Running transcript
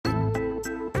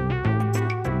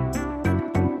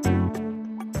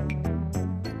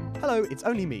Hello, it's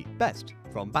only me, Best,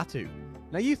 from Batu.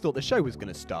 Now you thought the show was going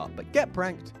to start, but get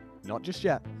pranked. Not just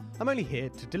yet. I'm only here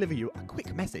to deliver you a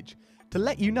quick message to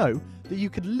let you know that you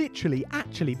could literally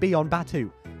actually be on Batu.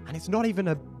 And it's not even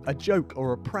a joke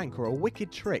or a prank or a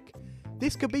wicked trick.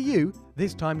 This could be you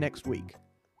this time next week.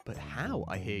 But how,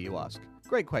 I hear you ask?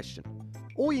 Great question.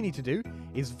 All you need to do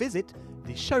is visit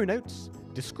the show notes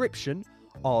description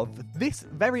of this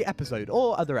very episode,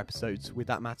 or other episodes with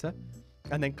that matter,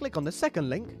 and then click on the second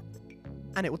link,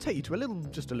 and it will take you to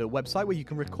just a little website where you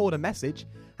can record a message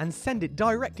and send it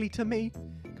directly to me.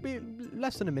 It could be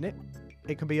less than a minute.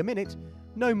 It can be a minute.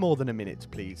 No more than a minute,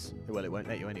 please. Well, it won't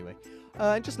let you anyway.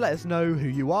 And just let us know who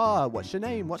you are, what's your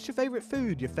name, what's your favourite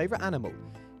food, your favourite animal.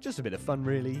 Just a bit of fun,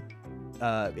 really.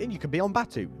 And you can be on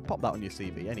Batu. Pop that on your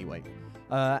CV anyway.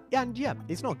 And yeah,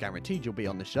 it's not guaranteed you'll be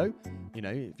on the show. You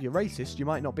know, if you're racist, you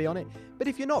might not be on it. But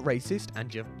if you're not racist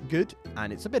and you're good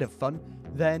and it's a bit of fun,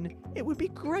 then it would be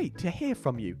great to hear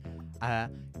from you.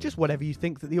 Just whatever you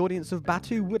think that the audience of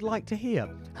Batu would like to hear.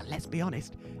 And let's be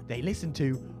honest, they listen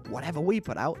to whatever we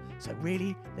put out, so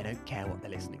really, they don't care what they're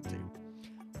listening to.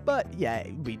 But yeah,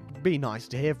 it'd be nice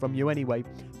to hear from you anyway.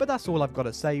 But that's all I've got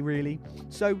to say, really.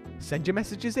 So send your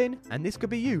messages in, and this could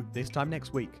be you this time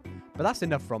next week. But that's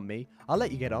enough from me. I'll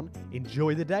let you get on.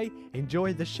 Enjoy the day,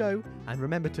 enjoy the show, and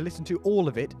remember to listen to all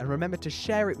of it, and remember to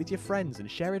share it with your friends and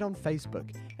share it on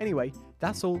Facebook. Anyway,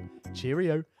 that's all.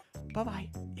 Cheerio. Bye-bye.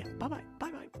 Yeah, bye-bye.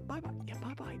 Bye-bye. Bye-bye. Yeah,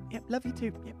 bye-bye. Yeah, love you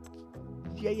too.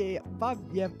 Yeah. Yeah. Bye.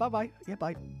 Yeah, bye-bye. Yeah,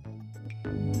 bye.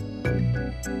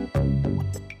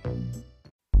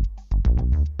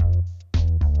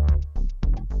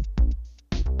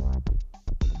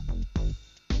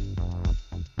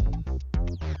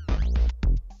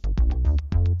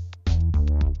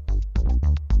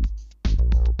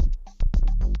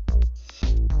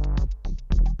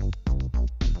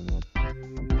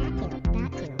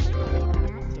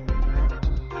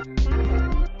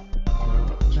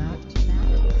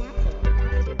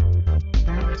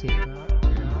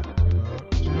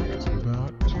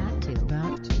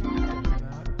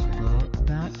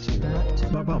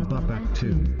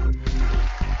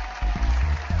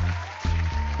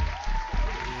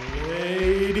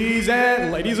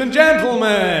 Ladies and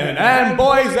gentlemen, and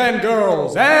boys and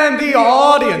girls, and the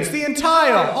audience, the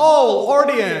entire whole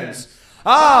audience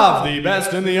of the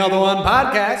Best and the Other One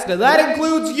podcast. That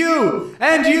includes you,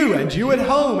 and you at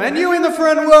home, and you in the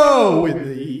front row with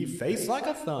the face like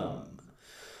a thumb.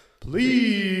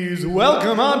 Please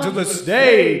welcome onto the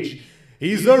stage.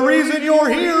 He's the reason you're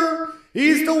here.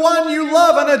 He's the one you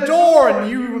love and adore, and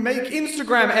you make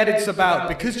Instagram edits about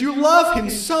because you love him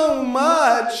so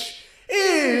much.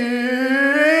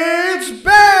 It's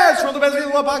Best from the Best in the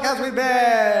World podcast with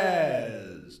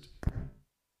Best.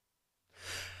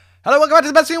 Hello, welcome back to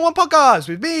the Best in the World podcast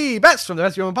with me, Best from the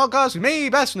Best in the World podcast with me,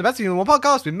 Best from the Best in the World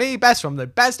podcast with me, Best from the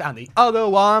Best and the Other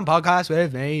One podcast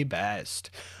with me, Best.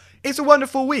 It's a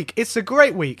wonderful week. It's a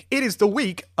great week. It is the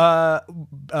week. It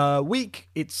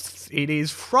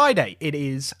is Friday. It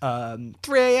is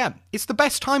 3 a.m. It's the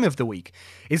best time of the week.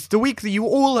 It's the week that you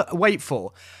all wait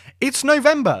for. It's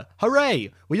November.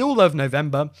 Hooray! We all love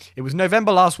November. It was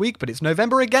November last week, but it's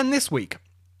November again this week.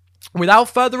 Without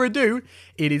further ado,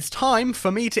 it is time for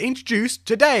me to introduce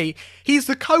today. He's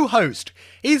the co-host.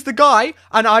 He's the guy,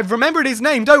 and I've remembered his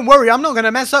name. Don't worry, I'm not going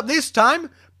to mess up this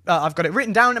time. I've got it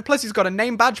written down, and plus he's got a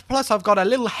name badge, plus I've got a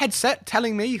little headset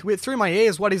telling me through my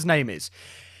ears what his name is.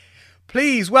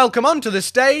 Please welcome onto the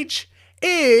stage,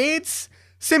 it's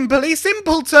Simply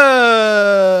Simpleton!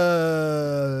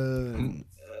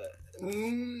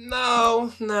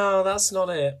 No, that's not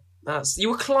it. You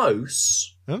were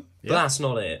close, huh? But that's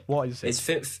not it. What is it? It's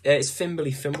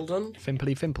Fimbly Fimbledon.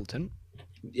 Fimbly Fimpleton?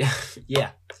 Yeah,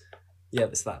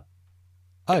 it's that.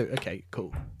 Oh, okay,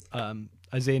 cool.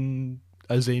 As in,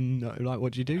 like,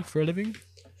 what do you do for a living?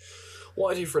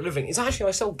 What I do for a living is actually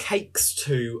I sell cakes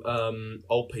to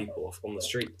old people on the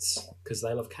streets because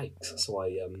they love cakes. So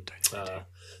I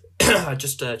I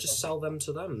just sell them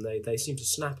to them. They seem to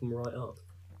snap them right up.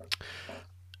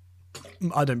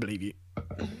 I don't believe you.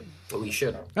 Well, you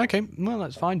should. Okay, well,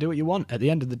 that's fine. Do what you want. At the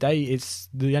end of the day, it's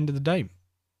the end of the day.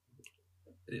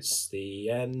 It's the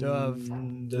end of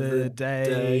the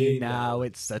day. Now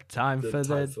it's the time for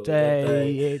the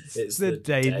day. It's the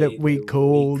day that we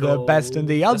call the Best and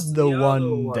the Other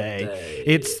One day.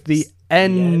 It's the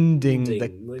ending, the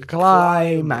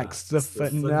climax, the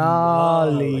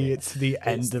finale. It's the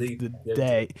end of the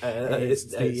day.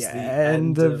 It's the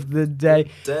end of the day.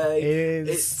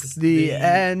 It's the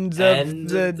end of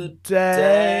the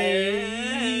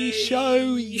day.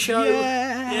 Show,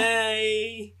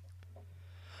 yay.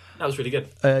 That was really good.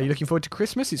 You looking forward to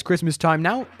Christmas? It's Christmas time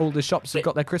now. All the shops have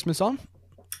got their Christmas on.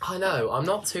 I know. I'm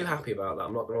not too happy about that.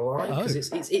 I'm not gonna lie,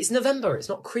 because Oh. it's November. It's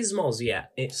not Christmas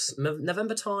yet. It's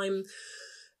November time.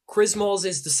 Christmas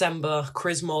is December.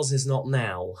 Christmas is not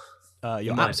now.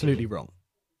 You're my absolutely wrong.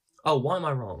 Oh, why am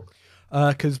I wrong?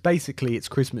 Because basically it's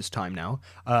Christmas time now.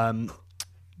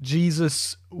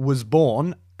 Jesus was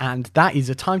born, and that is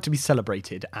a time to be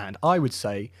celebrated. And I would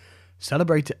say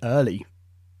celebrate it early.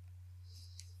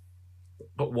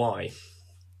 But why?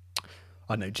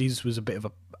 I know Jesus was a bit of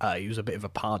a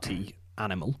party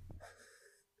animal.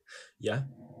 Yeah.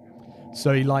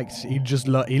 So he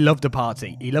loved a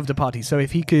party. He loved a party. So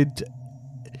if he could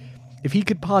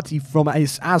party from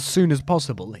as soon as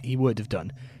possible, he would have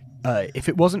done. If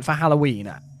it wasn't for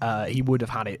Halloween, he would have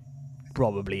had it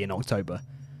probably in October.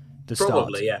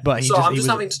 Probably, yeah. But I'm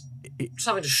just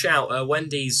having to shout.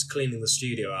 Wendy's cleaning the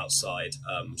studio outside.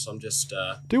 So I'm just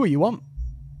do what you want.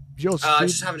 It's yours.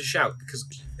 just having to shout because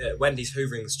Wendy's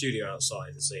hoovering the studio outside.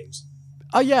 It seems.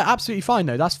 Oh yeah, absolutely fine.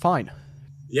 No, that's fine.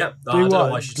 Yeah, I don't know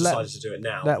why she decided to do it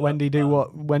now. Let Wendy do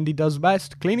what Wendy does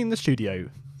best: cleaning the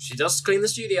studio. She does clean the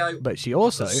studio, But she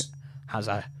also has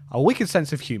a wicked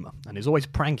sense of humour and is always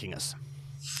pranking us.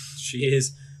 she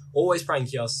is always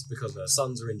pranking us because her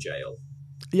sons are in jail.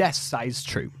 Yes, that is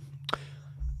true.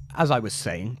 As I was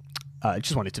saying, I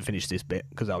just wanted to finish this bit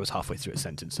because I was halfway through a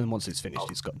sentence, and once it's finished,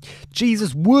 it's gone.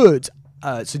 Jesus would.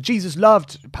 So Jesus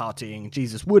loved partying.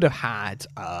 Jesus would have had.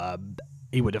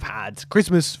 He would have had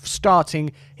Christmas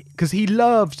starting because he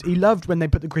loved when they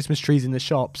put the Christmas trees in the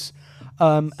shops.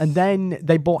 And then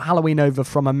they brought Halloween over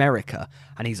from America,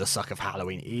 and he's a sucker for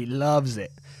Halloween. He loves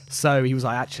it. So he was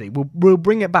like, actually, we'll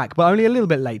bring it back, but only a little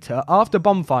bit later. After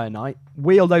bonfire night,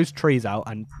 wheel those trees out,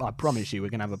 and I promise you we're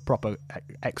going to have a proper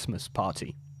Xmas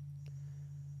party.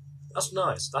 That's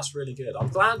nice. That's really good. I'm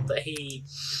glad that he,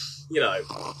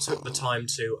 took the time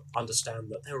to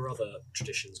understand that there were other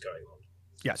traditions going on.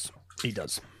 Yes, he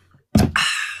does.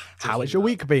 How has your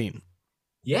week been?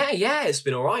 Yeah, it's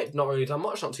been all right. Not really done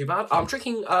much. Not too bad. I'm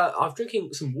drinking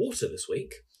some water this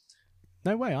week.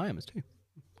 No way, I am as too.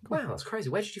 Wow, that's crazy.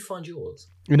 Where did you find yours?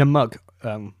 In a mug.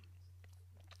 I've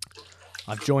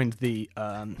joined the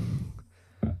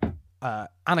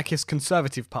anarchist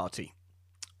conservative party.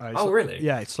 Really?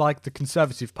 Yeah, it's like the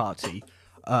Conservative Party.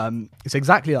 It's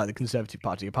exactly like the Conservative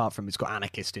Party, apart from it's got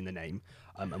anarchist in the name,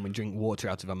 and we drink water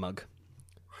out of a mug.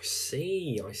 I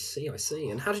see.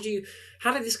 And how did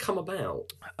this come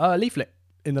about? Leaflet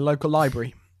in the local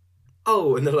library.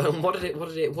 Oh, and what did it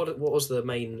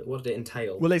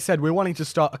entail? Well, they said we're wanting to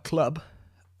start a club,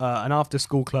 an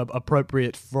after-school club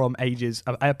appropriate for ages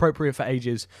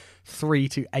 3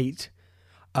 to 8,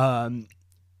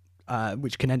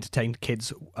 which can entertain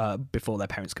kids before their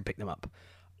parents can pick them up.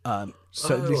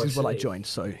 This is what I joined.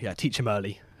 So yeah, teach them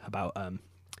early about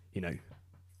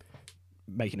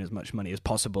making as much money as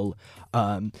possible.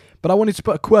 But I wanted to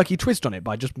put a quirky twist on it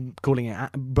by just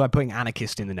by putting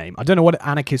anarchist in the name. I don't know what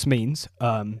anarchist means,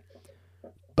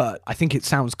 but I think it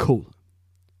sounds cool.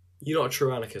 You're not a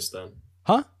true anarchist then?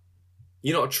 Huh?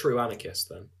 You're not a true anarchist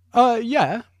then?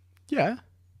 Yeah.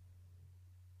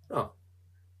 Oh.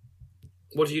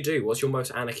 What do you do? What's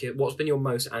been your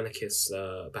most anarchist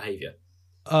behaviour?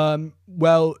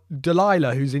 Well,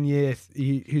 Delilah, who's in year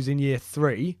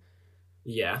 3.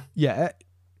 Yeah.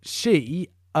 She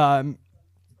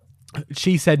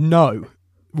said no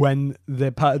when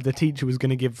the teacher was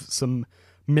going to give some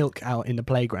milk out in the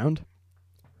playground.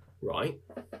 Right.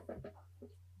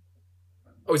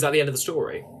 Oh, is that the end of the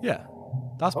story? Yeah,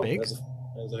 that's big.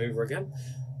 There's a Hoover again.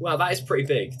 Well, that is pretty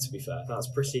big, to be fair. That's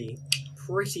pretty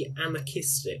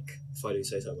anarchistic, if I do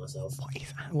say so myself.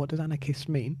 What does anarchist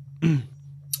mean?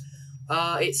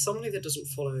 It's somebody that doesn't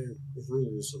follow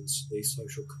rules and the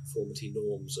social conformity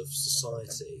norms of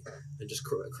society and just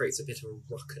creates a bit of a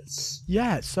ruckus.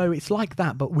 Yeah, so it's like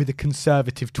that, but with a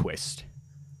conservative twist.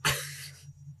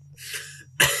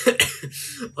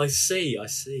 I see.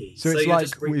 So it's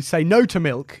like we say no to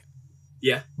milk.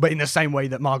 Yeah. But in the same way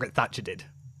that Margaret Thatcher did.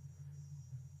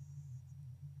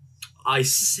 I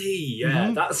see, yeah.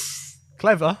 Mm-hmm. That's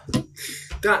clever.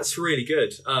 That's really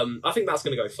good. I think that's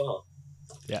going to go far.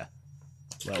 Yeah.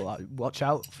 Well, watch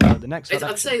out for the next one.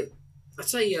 I'd say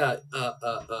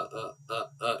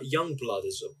Youngblood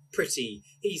is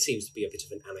he seems to be a bit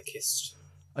of an anarchist.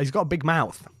 He's got a big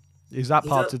mouth. Is that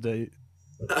part of the...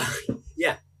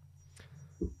 Yeah.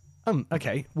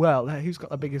 Okay. Well, who's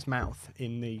got the biggest mouth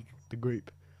in the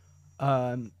group?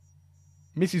 Mrs.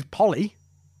 Polly,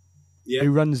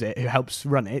 who runs it, who helps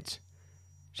run it.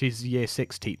 She's a year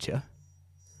 6 teacher.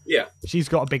 Yeah. She's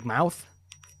got a big mouth.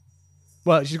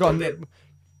 Well, she's got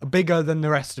bigger than the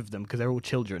rest of them because they're all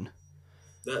children.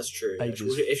 That's true.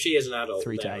 Ages If she is an adult,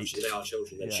 3 to 8. They are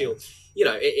children. Then Yeah. she'll,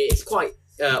 it's quite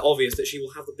obvious that she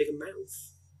will have the bigger mouth.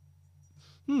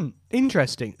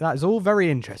 Interesting. That is all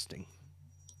very interesting.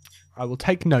 I will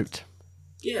take note.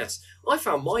 Yes, I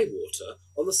found my water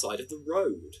on the side of the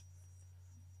road.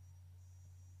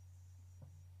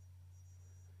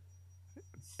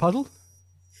 Puddle?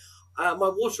 My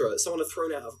water, someone had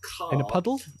thrown it out of a car In a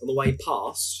puddle? on the way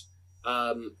past,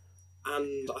 and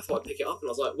I thought I'd pick it up, and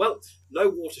I was like, well, no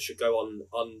water should go on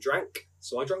undrank,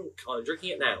 so I'm drinking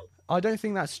it now. I don't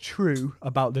think that's true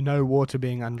about the no water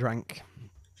being undrank.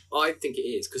 I think it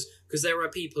is, because there are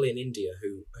people in India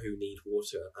who need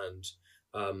water, and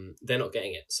they're not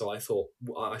getting it, so I thought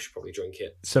I should probably drink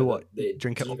it. So what? that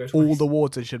Drink it. doesn't go to All waste. the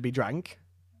water should be drank?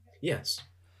 Yes.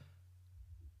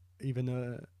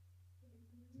 Even,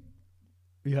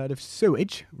 you heard of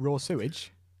sewage? Raw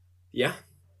sewage? Yeah.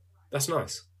 That's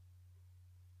nice.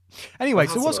 Anyway, I've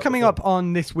so had what's some coming before. up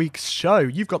on this week's show?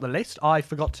 You've got the list. I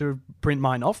forgot to print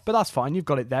mine off, but that's fine. You've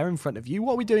got it there in front of you.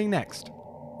 What are we doing next?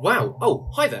 Wow. Oh,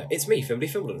 hi there. It's me, Fimbly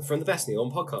Fimbledon, from the Best Neil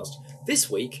On podcast. This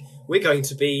week, we're going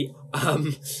to be...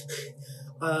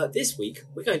 this week,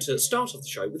 we're going to start off the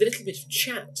show with a little bit of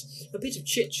chat. A bit of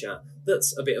chit-chat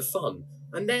that's a bit of fun.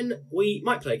 And then we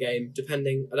might play a game,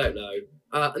 depending, I don't know.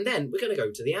 And then we're going to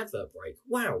go to the advert break.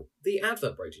 Wow, the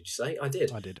advert break, did you say? I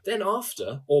did. I did. Then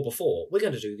after, or before, we're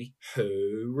going to do the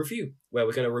Who review, where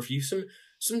we're going to review some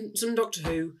Doctor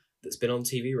Who that's been on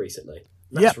TV recently.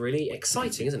 That's Yep. really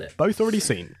exciting, isn't it? Both already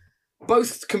seen.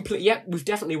 Both complete. Yep, we've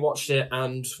definitely watched it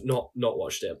and not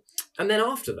watched it. And then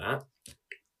after that,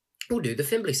 we'll do the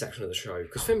Fimbly section of the show,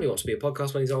 because Fimbly wants to be a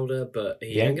podcast when he's older, but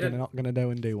he ain't They're gonna. not going to go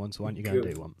and do one, so why don't you go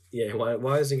and do one? Yeah, why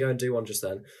doesn't he go and do one just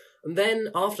then? And then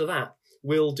after that,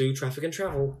 we'll do Traffic and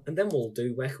Travel, and then we'll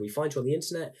do Where Can We Find You on the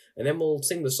Internet, and then we'll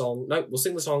sing the song. No, we'll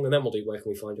sing the song, and then we'll do Where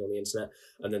Can We Find You on the Internet,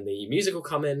 and then the music will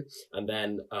come in, and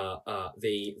then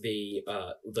the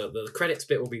credits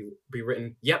bit will be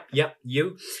written. Yep,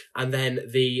 you, and then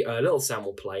the little sound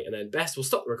will play, and then Best will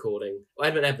stop the recording.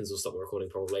 Edmund Evans will stop the recording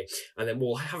probably, and then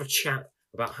we'll have a chat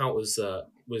about how it was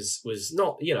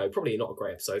not, probably not a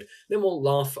great episode. Then we'll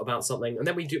laugh about something, and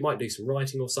then we might do some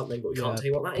writing or something, but we can't tell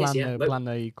you what that is yet. Plan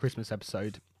the Christmas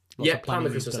episode. Yeah, of plan the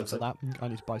planning Christmas and stuff episode. like that. I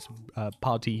need to buy some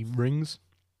party rings.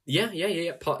 Yeah.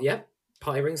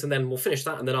 Party rings, and then we'll finish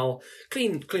that, and then I'll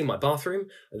clean my bathroom,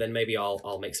 and then maybe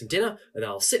I'll make some dinner, and then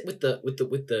I'll sit with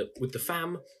the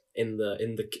fam in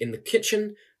the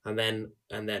kitchen, and then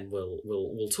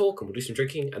we'll talk, and we'll do some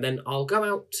drinking, and then I'll go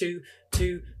out to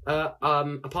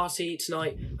a party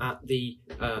tonight at the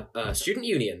student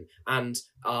union, and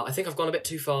I think I've gone a bit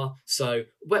too far. So,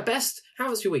 Best, how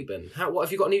has your week been? What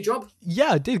have you got, a new job?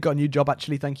 Yeah, I did got a new job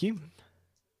actually. Thank you.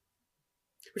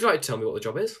 Would you like to tell me what the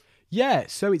job is? Yeah,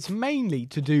 so it's mainly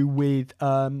to do with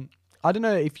I don't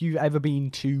know if you've ever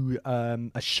been to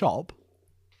a shop,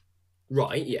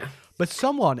 Right. Yeah. but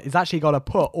someone has actually got to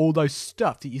put all those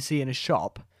stuff that you see in a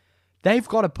shop. They've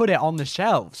got to put it on the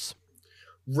shelves.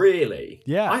 Really?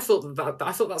 Yeah. I thought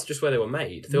that's just where they were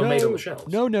made. They were made on the shelves.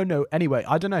 No. Anyway,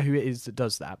 I don't know who it is that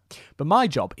does that, but my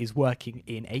job is working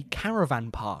in a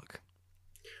caravan park.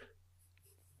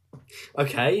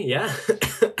 Okay, yeah.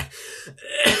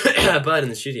 Bird in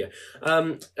the studio.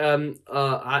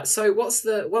 So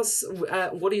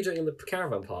what are you doing in the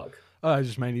caravan park?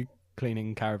 Just mainly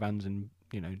cleaning caravans and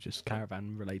just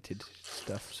caravan related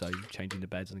stuff. So changing the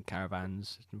beds and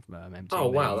caravans. Emptying Oh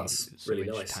wow, the that's really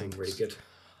sewage nice and tanks. really good.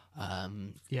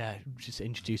 Yeah, just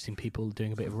introducing people,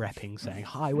 doing a bit of repping, saying,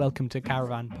 "Hi, welcome to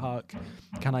Caravan Park.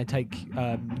 Can I take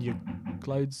your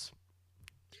clothes?"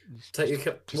 What the kind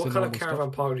of normal caravan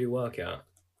stuff. park do you work at?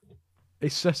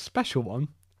 It's a special one.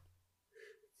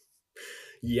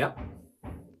 Yep.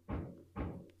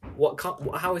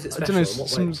 How is it I special? don't know, In what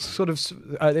some way? sort of.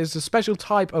 There's a special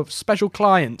type of special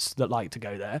clients that like to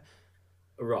go there,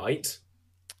 Right.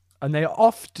 and they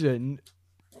often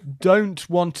don't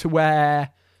want to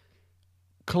wear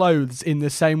clothes in the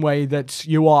same way that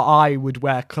you or I would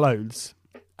wear clothes,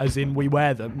 as in we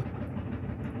wear them.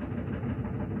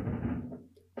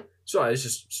 Sorry, it's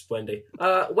just splendid.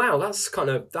 Wow, that's kind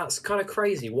of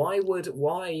crazy. Why? I don't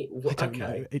Okay.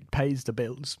 know. It pays the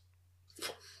bills.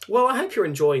 Well, I hope you're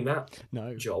enjoying that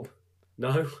No. job.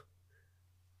 No.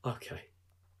 Okay.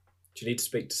 Do you need to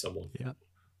speak to someone? Yeah.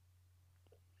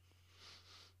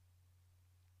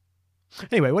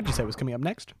 Anyway, what did you say was coming up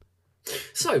next?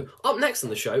 So up next on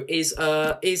the show is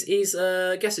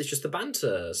I guess it's just the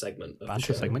banter segment. Of the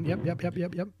Banter show. segment.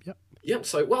 Yep. Yep,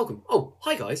 so welcome. Oh,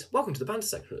 hi guys. Welcome to the banter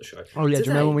section of the show. Oh, yeah, do you Today-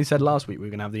 remember when we said last week we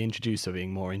were going to have the introducer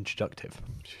being more introductive?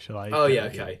 Shall I? Oh, yeah,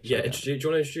 okay. Yeah, do you want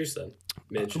to introduce them?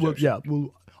 Well, yeah,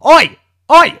 well... Oi!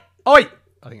 Oi! Oi!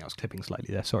 I think I was clipping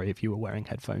slightly there. Sorry if you were wearing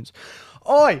headphones.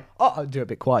 Oi! Oh, I'll do it a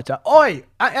bit quieter. Oi!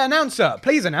 Announcer,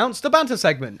 please announce the banter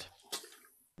segment.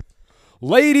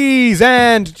 Ladies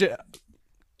and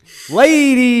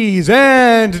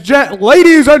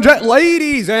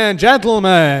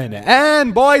gentlemen,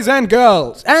 and boys and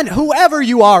girls, and whoever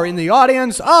you are in the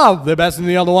audience of the Best in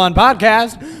the Other One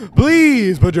podcast,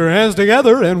 please put your hands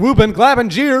together and whoop and clap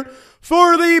and cheer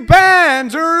for the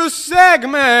banter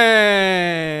segment.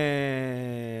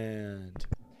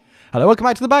 Hello, welcome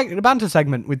back to the banter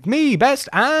segment with me, Best,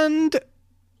 and...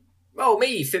 Oh,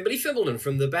 me, Fimbly Fimbledon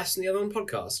from the Best in the Other One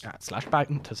podcast. /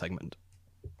 banter segment.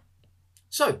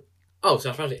 So,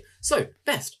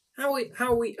 Best, how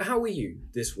are you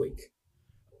this week?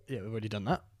 Yeah, we've already done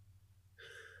that.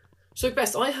 So,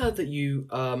 Best, I heard that you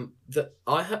I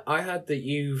heard that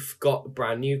you've got a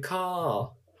brand new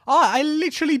car. Oh, I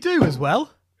literally do as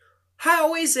well.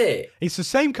 How is it? It's the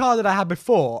same car that I had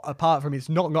before, apart from it's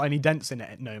not got any dents in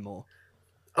it no more.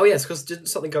 Oh yes, because didn't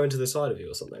something go into the side of you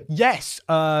or something? Yes.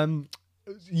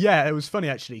 Yeah, it was funny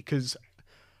actually because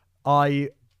I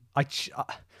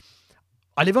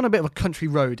live on a bit of a country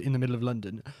road in the middle of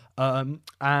London, and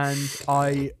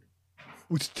I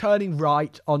was turning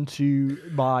right onto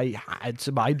my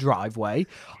driveway,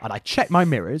 and I checked my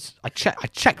mirrors. I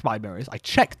checked my mirrors. I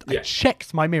checked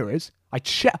my mirrors. I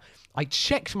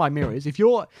checked my mirrors. If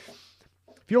you're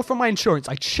from my insurance,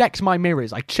 I checked my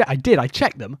mirrors. I checked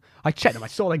them. I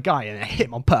saw the guy and I hit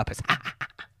him on purpose.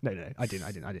 No, I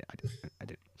didn't.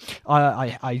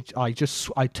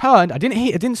 I turned. I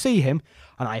didn't see him,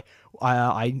 and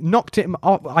I knocked him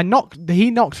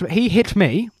off. He hit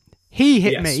me. He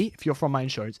hit me. If you're from my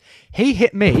insurance, he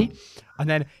hit me, and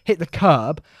then hit the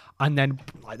curb, and then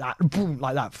like that,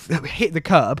 hit the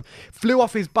curb, flew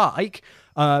off his bike.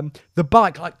 The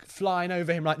bike like flying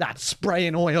over him like that,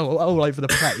 spraying oil all over the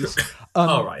place.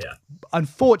 Right, yeah.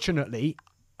 Unfortunately,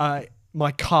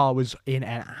 my car was in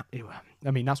an. I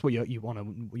mean, that's what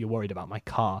you're worried about. My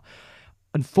car.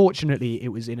 Unfortunately, it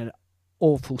was in an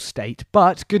awful state.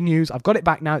 But good news, I've got it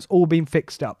back now. It's all been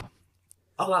fixed up.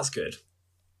 Oh, that's good.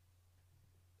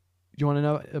 Do you want to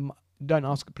know?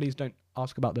 Please don't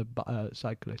ask about the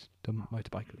cyclist, the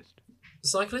motorbikist. The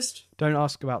cyclist? Don't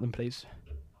ask about them, please.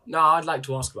 No, I'd like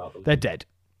to ask about them. They're dead.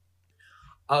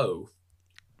 Oh.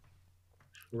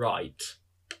 Right.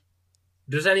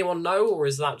 Does anyone know, or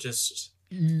is that just...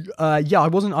 Yeah, I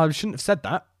shouldn't have said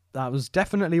that. That was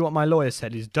definitely what my lawyer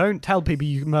said, is don't tell people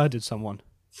you murdered someone.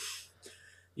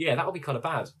 Yeah, that would be kind of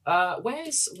bad. Where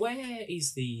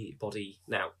is the body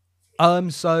now?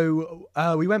 So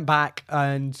we went back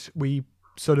and we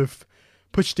sort of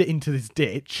pushed it into this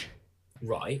ditch.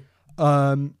 Right.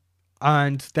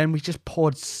 And then we just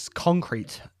poured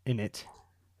concrete in it.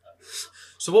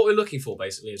 So what we're looking for,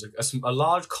 basically, is a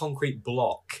large concrete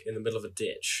block in the middle of a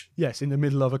ditch. Yes, in the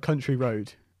middle of a country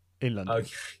road in London. Okay.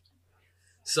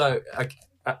 So,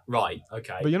 right,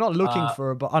 okay. But you're not looking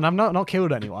for and I've not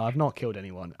killed anyone. I've not killed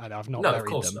anyone, and I've not buried them. No,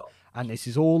 of course not. And this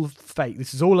is all fake.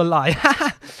 This is all a lie.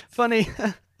 Funny.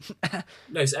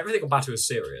 No, so everything on Batu is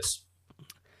serious.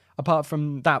 Apart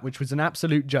from that, which was an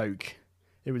absolute joke.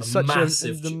 It was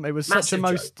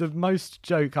the most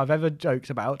joke I've ever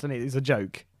joked about, and it is a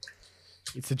joke.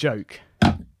 It's a joke.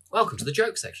 Welcome to the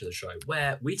joke section of the show,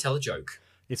 where we tell a joke.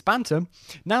 It's banter.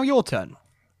 Now your turn.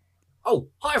 Oh,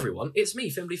 hi everyone, it's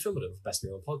me, Fimbly Fimbledon of Best in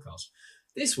the Other podcast.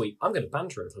 This week, I'm going to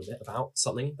banter a little bit about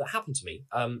something that happened to me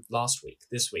last week,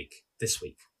 this week.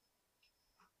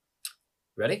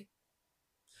 Ready?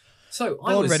 So,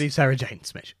 I was... ready, Sarah Jane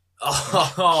Smith.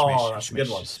 Oh, that's a good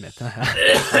one. Smith.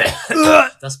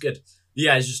 That's good.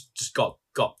 Yeah, it's just got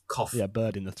cough. Yeah,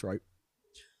 bird in the throat.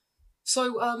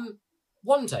 So,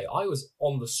 one day I was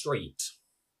on the street,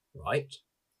 right?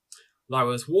 And I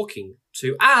was walking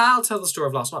to... I'll tell the story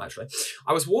of last night, actually.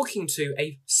 I was walking to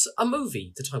a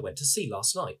movie that I went to see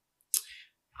last night.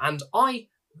 And I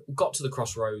got to the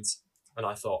crossroads, and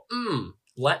I thought,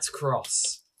 let's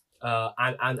cross. And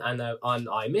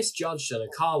I misjudged, and a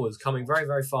car was coming very,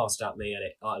 very fast at me, and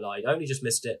I'd only just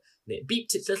missed it, and it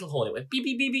beeped its little horn. It went beep,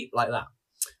 beep, beep, beep, like that.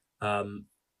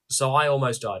 So I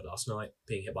almost died last night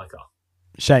being hit by a car.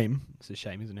 Shame. It's a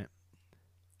shame, isn't it?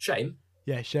 Shame?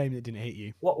 Yeah, shame it didn't hit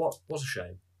you. What's a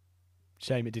shame?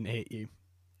 Shame it didn't hit you.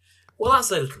 Well,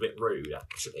 that's a little bit rude,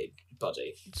 actually,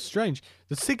 buddy. It's strange.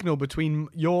 The signal between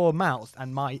your mouth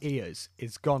and my ears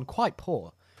is gone quite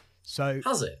poor. So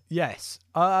has it? Yes,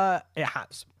 it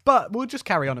has. But we'll just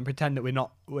carry on and pretend that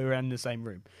we're in the same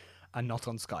room and not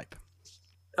on Skype.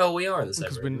 Oh, we are in the same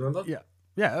Because room, remember?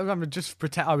 yeah. I'm just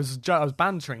pretend. I was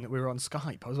bantering that we were on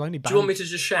Skype. I was only. Do you want me to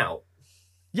just shout?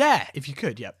 Yeah, if you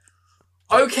could. Yep.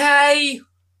 Okay.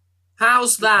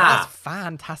 How's that? That's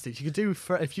fantastic.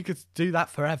 If you could do that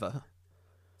forever.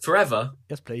 Forever?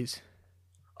 Yes, please.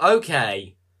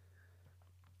 Okay.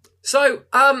 So,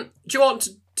 do you want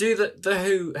to do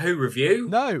the Who review?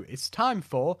 No, it's time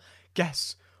for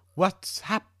Guess What's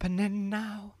Happening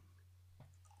Now.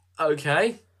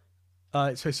 Okay.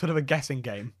 So it's sort of a guessing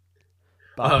game.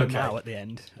 But I put Okay. now at the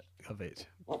end of it.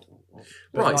 But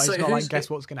Right, it's so not like who's... guess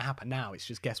what's going to happen now. It's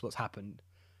just guess what's happened.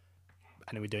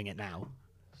 And then we're doing it now.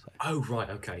 Oh, right,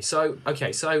 okay. So...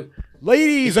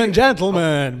 Ladies and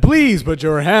gentlemen, please put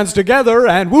your hands together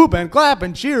and whoop and clap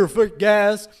and cheer for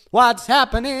Guess What's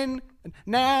Happening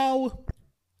Now.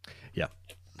 Yeah.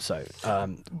 So,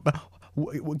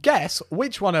 guess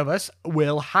which one of us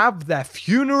will have their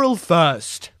funeral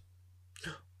first.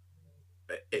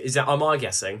 Am I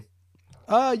guessing?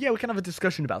 Yeah, we can have a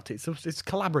discussion about it. So it's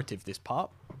collaborative, this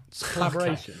part. It's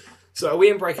collaboration. Okay. So are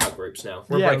we in breakout groups now?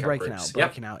 We're in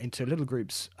breaking out into little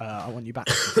groups. I want you back.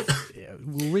 Yeah,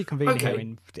 we'll reconvene here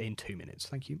in 2 minutes.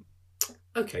 Thank you.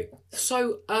 Okay.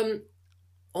 So,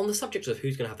 on the subject of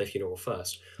who's going to have their funeral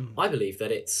first, I believe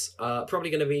that it's probably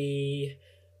going to be...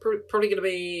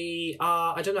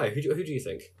 I don't know. Who do you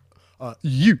think?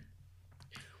 You.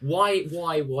 Why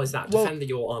is that? Well, Defend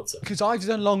your answer. Because I've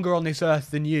done longer on this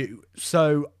earth than you,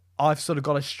 so I've sort of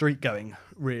got a streak going,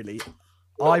 really.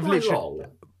 Not by long.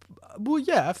 Well,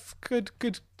 yeah, good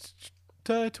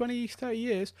 20, 30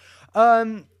 years.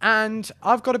 And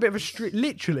I've got a bit of a streak.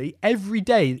 Literally, every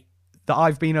day that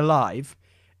I've been alive,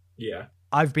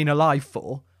 I've been alive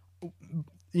for,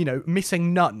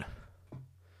 missing none.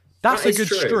 That's a good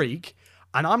streak,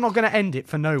 and I'm not going to end it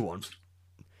for no one.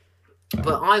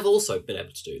 But I've also been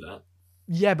able to do that.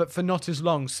 Yeah, but for not as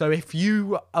long. So if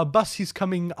a bus is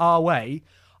coming our way,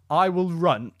 I will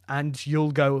run, and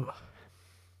you'll go...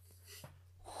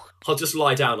 I'll just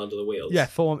lie down under the wheels. Yeah,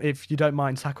 if you don't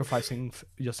mind sacrificing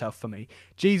yourself for me.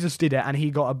 Jesus did it, and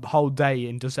he got a whole day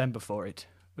in December for it.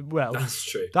 Well, that's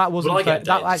true. That wasn't well, fair.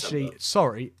 That actually,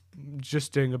 sorry,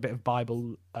 just doing a bit of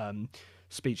Bible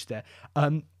speech there.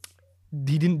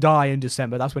 He didn't die in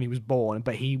December. That's when he was born,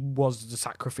 but he was the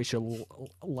sacrificial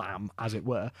lamb, as it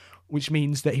were, which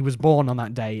means that he was born on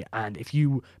that day. And if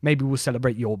you maybe we'll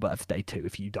celebrate your birthday too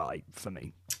if you die for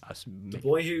me. That's me. The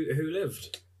boy who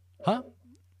lived. Huh?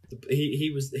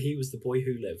 He was the boy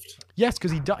who lived. Yes,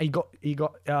 because he got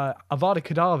Avada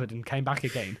Kedavra and came back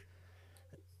again.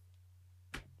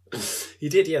 He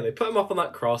did, yeah. They put him up on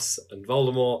that cross, and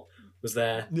Voldemort was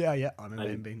there. Yeah, I remember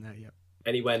him being there. Yeah,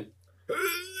 and he went,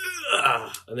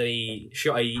 and then he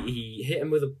he hit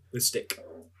him with a stick.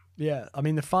 Yeah, I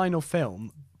mean the final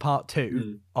film, part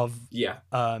 2 of the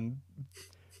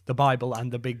Bible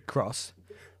and the Big Cross,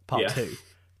 part 2.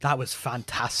 That was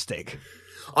fantastic.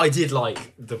 I did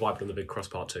like the Bible and the Big Cross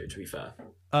part 2, to be fair.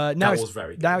 That was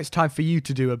very good. Now it's time for you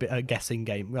to do a guessing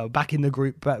game. Well, back in the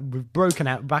group, but we've broken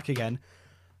out, back again.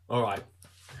 All right.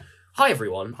 Hi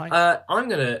everyone. Hi. I'm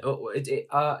gonna.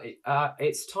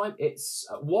 It's time. It's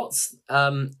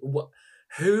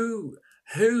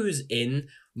who's in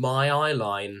my eye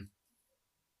line?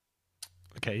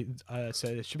 Okay, so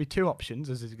there should be 2 options,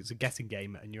 as it's a guessing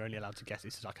game, and you're only allowed to guess.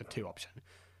 This is like a 2-option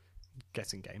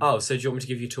guessing game. Oh, so do you want me to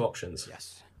give you 2 options?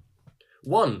 Yes.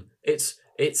 1. It's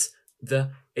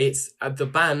the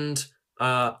band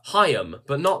Hyam,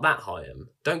 but not that Hyam.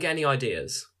 Don't get any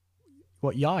ideas.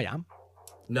 What, Yayam?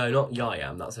 No, not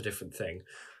Yayam. That's a different thing.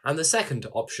 And the second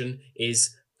option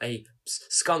is a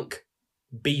skunk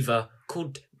beaver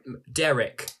called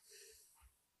Derek.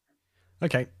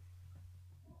 Okay.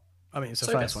 I mean, it's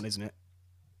the first one, isn't it?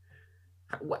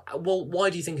 Well, why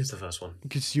do you think it's the first one?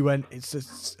 Because you went, it's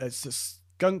a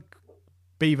skunk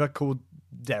beaver called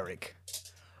Derek.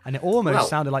 And it almost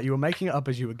sounded like you were making it up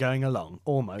as you were going along.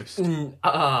 Almost. No,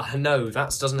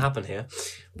 that doesn't happen here.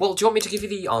 Well, do you want me to give you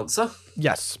the answer?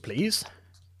 Yes, please.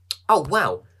 Oh,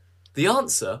 wow. The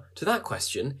answer to that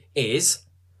question is...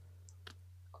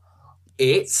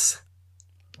 It's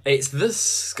the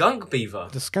skunk beaver.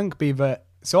 The skunk beaver.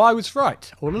 So I was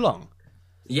right all along.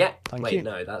 Yeah. Thank you.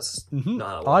 No, that's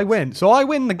not how I win. So I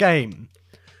win the game.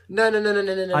 No.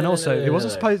 And also, it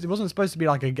wasn't supposed to be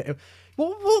like a game.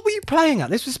 What were you playing at?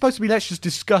 This was supposed to be, let's just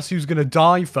discuss who's going to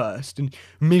die first and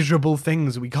miserable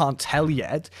things that we can't tell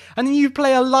yet. And then you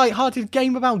play a light-hearted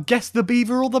game about guess the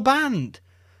beaver or the band.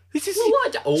 This is...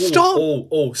 Stop!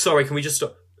 Oh, sorry, can we just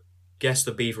stop? Guess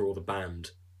the beaver or the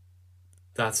band.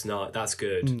 That's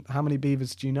good. How many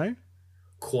beavers do you know?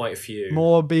 Quite a few.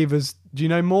 More beavers. Do you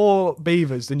know more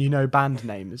beavers than you know band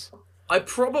names? I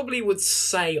probably would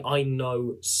say I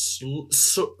know, I'm going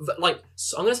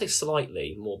to say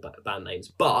slightly more band names,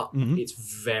 but it's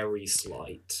very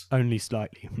slight. Only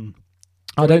slightly.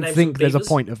 I Any don't names think of there's a beavers?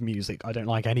 point of music. I don't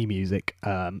like any music.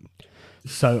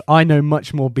 So I know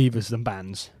much more beavers than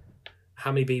bands.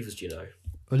 How many beavers do you know?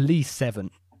 At least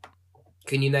 7.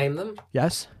 Can you name them?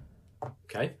 Yes.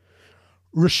 Okay.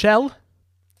 Rochelle.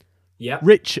 Yep.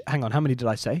 Hang on, how many did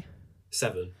I say?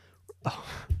 7.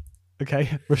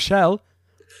 Okay. Rochelle.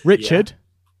 Richard.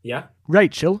 Yeah.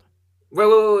 Rachel.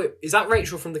 Wait. Is that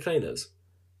Rachel from the Cleaners?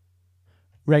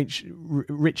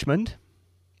 Richmond.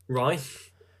 Right.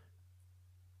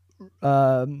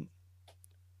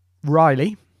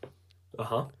 Riley.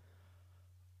 Uh-huh.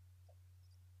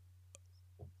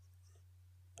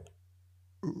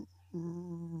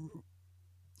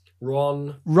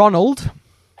 Ronald.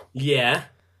 Yeah.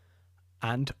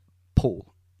 And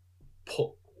Paul.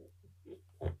 Paul.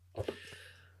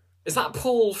 Is that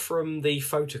Paul from the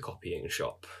photocopying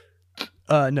shop?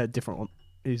 No, different one.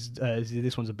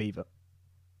 This one's a beaver.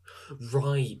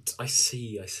 Right, I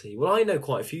see. Well, I know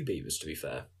quite a few beavers, to be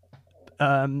fair.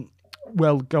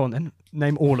 Well, go on then.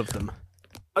 Name all of them.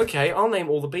 Okay, I'll name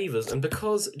all the beavers, and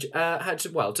because,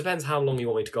 it depends how long you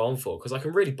want me to go on for, because I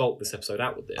can really bulk this episode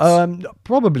out with this.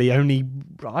 Probably only,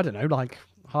 I don't know, like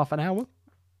half an hour. Do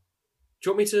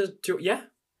you want me to yeah?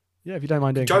 Yeah, if you don't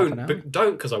mind doing half an hour.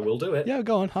 Don't, because I will do it. Yeah,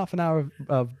 go on, half an hour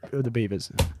of the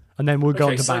beavers. And then we'll go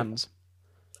on to bands.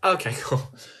 Okay,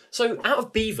 cool. So, out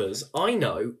of beavers, I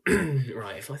know...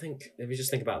 right, let me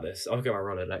just think about this. I'll get my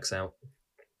Rolodex out.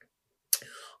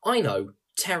 I know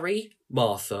Terry,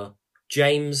 Martha,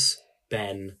 James,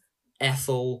 Ben,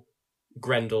 Ethel,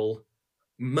 Grendel,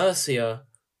 Mercia,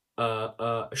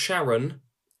 Sharon,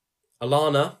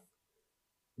 Alana,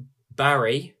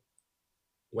 Barry,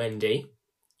 Wendy,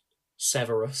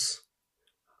 Severus,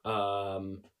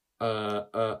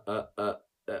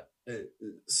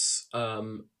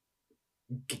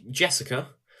 Jessica,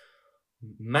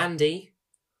 Mandy,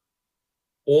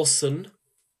 Orson,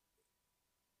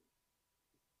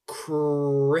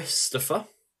 Christopher,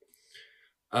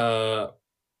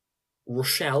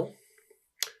 Rochelle,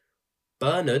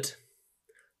 Bernard,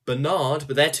 Bernard,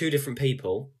 but they're 2 different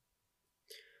people.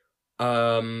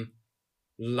 Lena,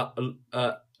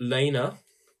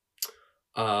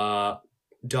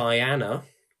 Diana,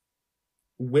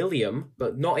 William,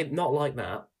 but not like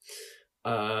that.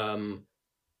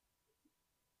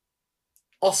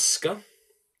 Oscar,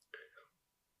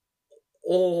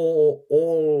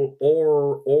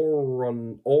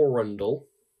 Orundle,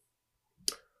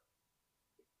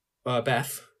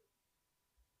 Beth,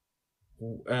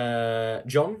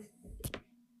 John,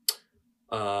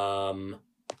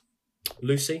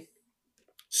 Lucy,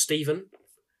 Stephen,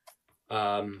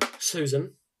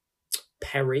 Susan,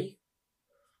 Perry,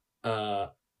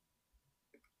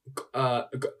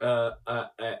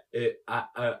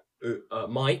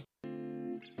 Mike.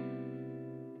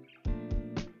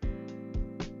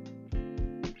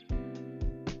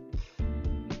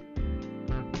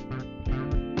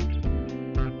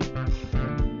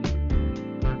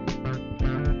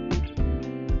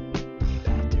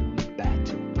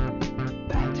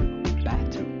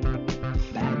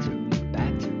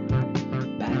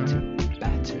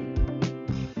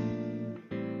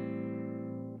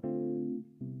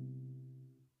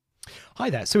 Hi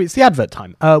there. So it's the advert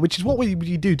time, which is what we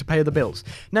do to pay the bills.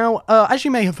 Now, as you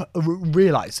may have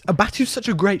realised, Batu's such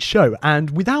a great show,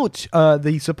 and without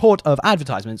the support of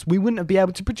advertisements, we wouldn't be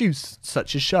able to produce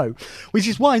such a show. Which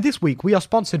is why this week we are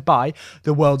sponsored by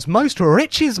the world's most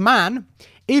richest man.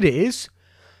 It is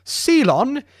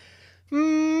Ceylon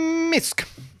Misk.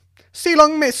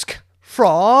 Ceylon Misk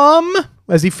from...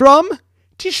 Where's he from?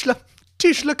 Tishla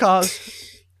Cars.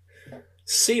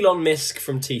 Ceylon Misk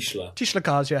from Tishla. Tishla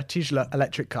Cars, yeah. Tishla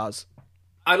Electric Cars.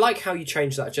 I like how you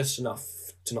changed that just enough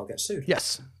to not get sued.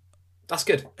 Yes. That's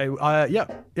good.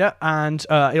 Yeah. And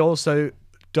it also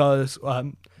does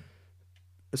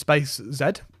Space Z.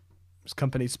 It's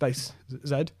company Space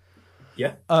Z.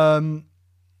 Yeah. And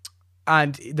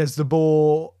there's the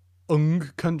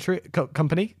Boeung company.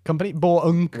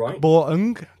 Boeung. Right.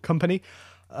 Boeung company.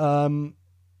 And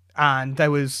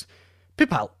there was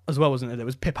Pipal as well, wasn't there? There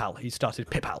was Pipal. He started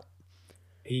Pipal.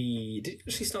 He did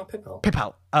actually start Pipal.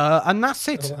 Pipal. And that's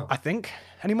it, Oh, wow. I think.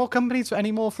 Any more companies for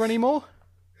any more?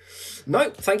 No,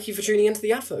 thank you for tuning into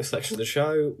the advert section of the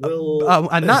show.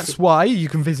 And that's why you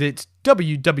can visit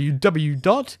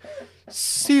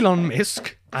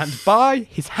www.ceylonmisk and buy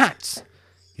his hats.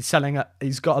 He's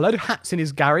got a load of hats in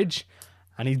his garage,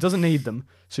 and he doesn't need them.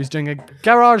 So he's doing a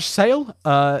garage sale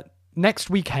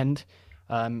next weekend.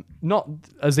 Not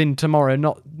as in tomorrow,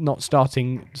 not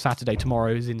starting Saturday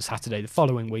tomorrow, as in Saturday the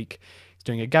following week. He's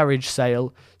doing a garage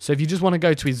sale. So if you just want to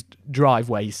go to his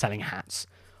driveway, he's selling hats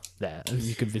there.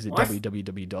 You can visit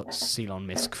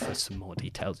www.celonmisk for some more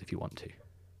details if you want to.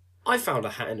 I found a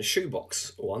hat in a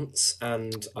shoebox once,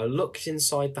 and I looked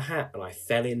inside the hat, and I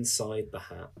fell inside the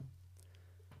hat.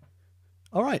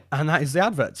 All right, and that is the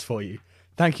adverts for you.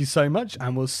 Thank you so much,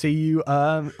 and we'll see you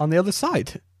on the other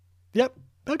side. Yep,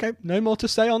 okay, no more to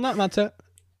say on that matter.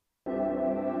 1,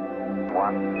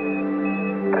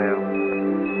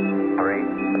 2, 3,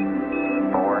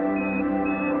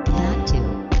 4. That too.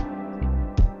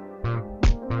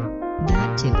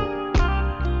 That too.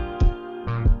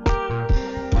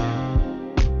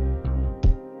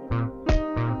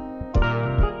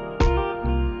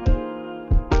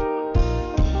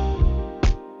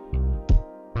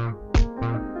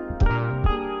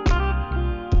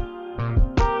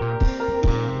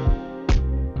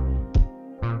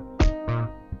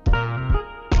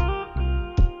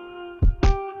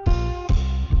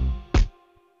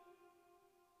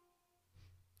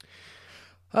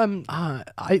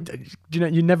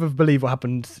 You never believe what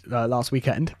happened last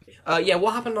weekend. Yeah,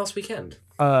 what happened last weekend?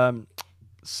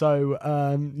 So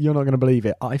you're not going to believe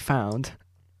it. I found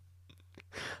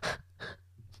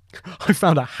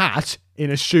a hat in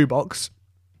a shoebox,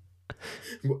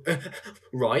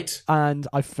 Right. and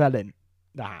I fell in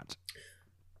the hat.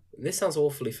 This sounds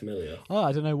awfully familiar. Oh,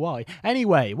 I don't know why.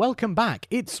 Anyway, welcome back.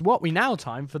 It's what we now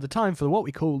time for what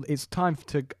we call. It's time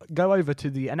to go over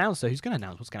to the announcer who's going to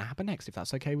announce what's going to happen next, if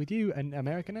that's okay with you, an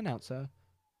American announcer.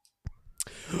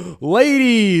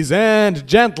 Ladies and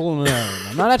gentlemen,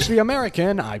 I'm not actually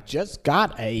American. I've just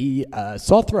got a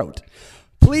sore throat.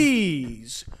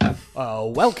 Please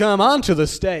welcome onto the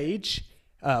stage.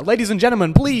 Ladies and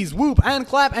gentlemen, please whoop and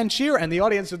clap and cheer. And the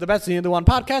audience of the Best in the One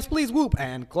podcast, please whoop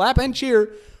and clap and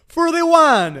cheer for the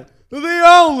one, the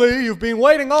only, you've been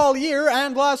waiting all year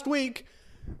and last week,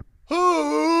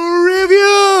 Who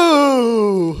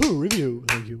Review! Who Review.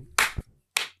 Thank you.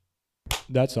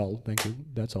 That's all. Thank you.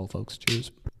 That's all, folks.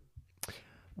 Cheers.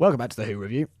 Welcome back to the Who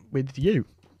Review with you,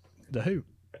 the Who.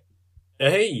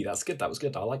 Hey, that's good. That was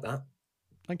good. I like that.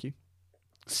 Thank you.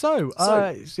 So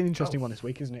it's an interesting one this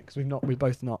week, isn't it? Because we've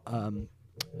both not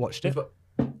watched it. Yeah.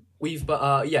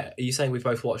 Are you saying we've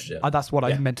both watched it? That's what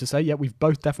I meant to say. Yeah, we've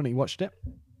both definitely watched it.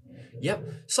 Yep.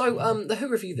 So, the Who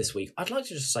Review this week, I'd like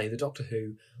to just say that Doctor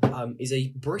Who is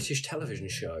a British television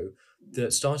show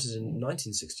that started in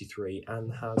 1963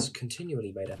 and has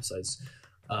continually made episodes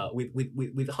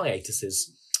with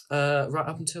hiatuses right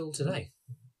up until today.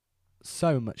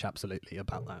 So much absolutely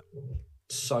about that.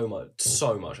 So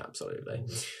much, absolutely.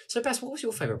 So, Bess, what was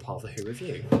your favourite part of the Who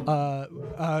Review?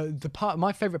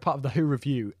 My favourite part of the Who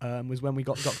Review was when we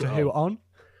got Doctor Who on.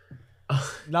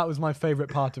 That was my favourite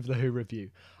part of the Who Review.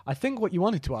 I think what you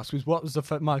wanted to ask was what was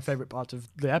my favourite part of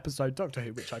the episode Doctor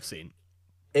Who, which I've seen.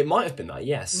 It might have been that,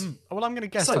 yes. Well, I'm going to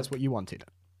guess that's what you wanted.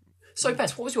 So,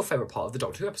 Bess, what was your favourite part of the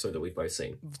Doctor Who episode that we've both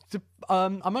seen?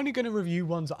 I'm only going to review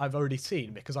ones that I've already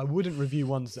seen, because I wouldn't review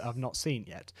ones that I've not seen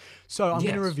yet. So I'm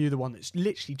going to review the one that's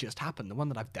literally just happened, the one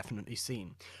that I've definitely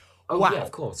seen. Oh, wow. Yeah,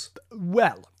 of course.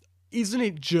 Well, isn't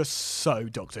it just so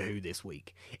Doctor Who this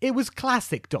week? It was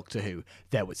classic Doctor Who.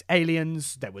 There was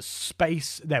aliens, there was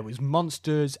space, there was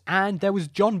monsters, and there was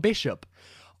John Bishop.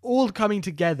 All coming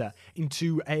together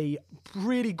into a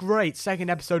pretty great second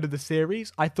episode of the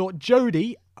series. I thought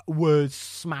Jodie was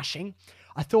smashing.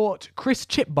 I thought Chris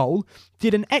Chibnall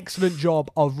did an excellent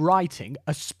job of writing,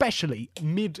 especially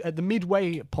at the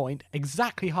midway point,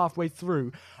 exactly halfway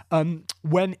through,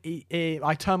 when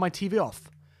I turned my TV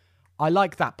off. I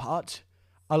like that part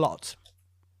a lot.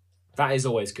 That is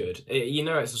always good. You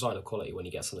know it's a sign of quality when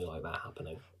you get something like that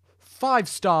happening. 5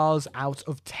 stars out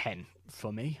of 10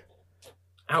 for me.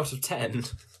 Out of 10?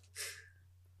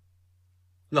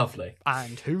 Lovely.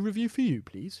 And Who Review for you,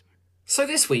 please? So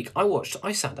this week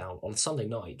I sat down on Sunday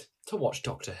night to watch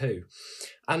Doctor Who.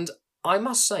 And I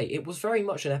must say, it was very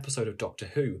much an episode of Doctor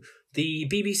Who. The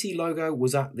BBC logo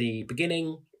was at the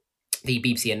beginning. The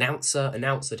BBC announcer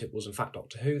announced that it was in fact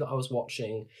Doctor Who that I was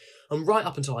watching. And right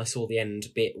up until I saw the end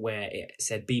bit where it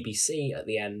said BBC at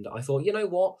the end, I thought, you know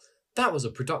what? That was a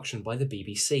production by the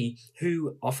BBC,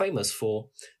 who are famous for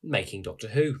making Doctor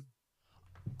Who.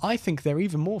 I think they're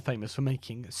even more famous for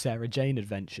making Sarah Jane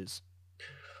Adventures.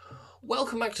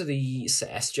 Welcome back to the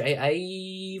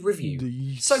SJA review.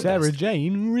 The Sarah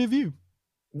Jane review.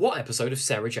 What episode of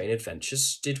Sarah Jane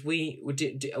Adventures would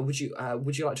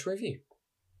you like to review?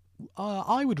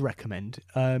 I would recommend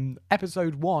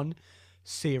episode 1,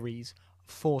 series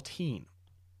 14.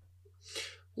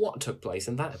 What took place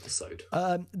in that episode?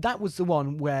 That was the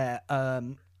one where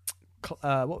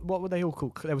what were they all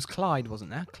called? There was Clyde,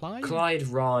 wasn't there? Clyde,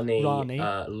 Rani,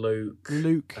 Luke,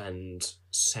 Luke, and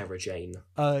Sarah Jane.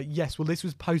 Yes. Well, this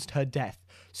was post her death,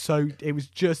 so it was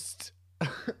just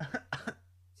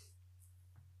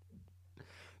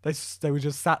they were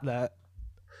just sat there.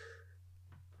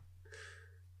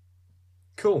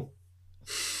 Cool.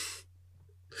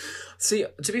 See,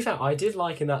 to be fair, I did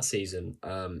like in that season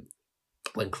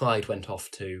when Clyde went off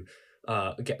to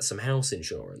get some house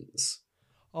insurance.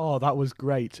 Oh, that was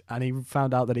great! And he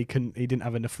found out that he didn't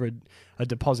have enough for a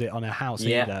deposit on a house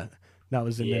either. That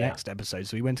was in the next episode.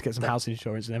 So he went to get some house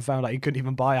insurance and then found out he couldn't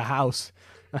even buy a house.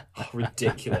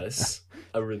 Ridiculous.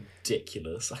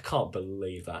 Ridiculous. I can't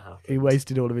believe that happened. He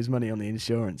wasted all of his money on the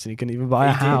insurance and he couldn't even buy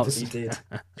a house. He did.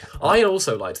 I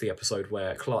also liked the episode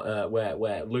where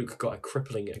Luke got a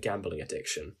crippling gambling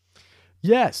addiction.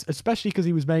 Yes, especially because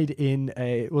he was made in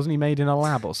wasn't he made in a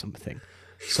lab or something?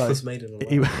 So He was made in a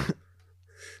lab.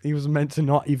 He was meant to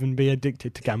not even be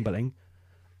addicted to gambling,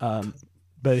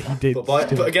 but he did.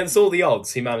 But against all the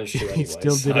odds, he managed to anyway. He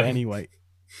still did it anyway.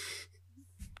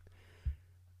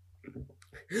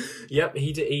 Yep,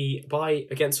 he did.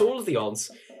 Against all of the odds,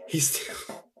 he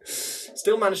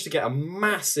still managed to get a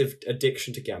massive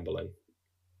addiction to gambling.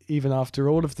 Even after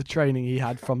all of the training he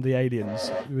had from the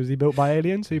aliens. Was he built by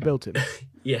aliens? Who built him?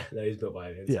 Yeah, no, he's built by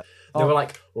aliens. Yeah. They were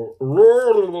like... Do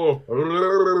you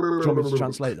want me to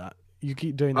translate that? You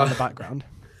keep doing that in the background.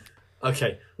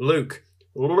 Okay, Luke.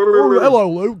 Oh, hello,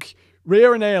 Luke.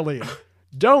 We're an alien.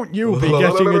 Don't you be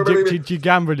getting addicted to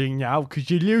gambling now, because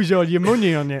you lose all your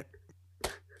money on it.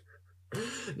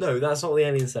 No, that's not what the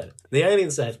alien said. The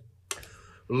alien said...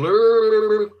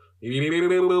 not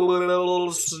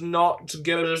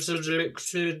get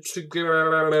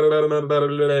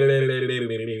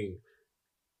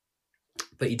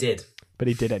But he did. But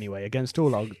he did anyway. Against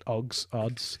all odds.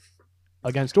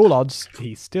 Against all odds,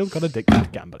 he still got addicted to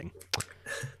gambling.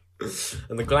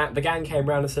 And the gang came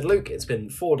round and said, Luke, it's been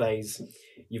 4 days.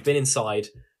 You've been inside.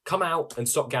 Come out and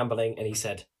stop gambling. And he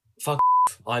said, fuck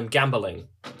off, I'm gambling.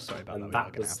 Sorry about and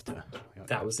that.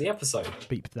 That was the episode.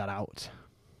 Beep that out.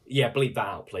 Yeah, bleep that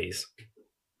out, please.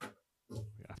 We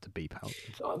have to beep out.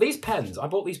 These pens, I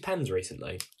bought these pens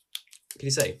recently. Can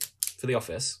you see? For the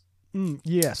office.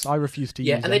 Yes, I refuse to use.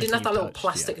 Yeah, and they didn't have anything that little touched,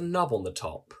 plastic nub on the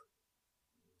top.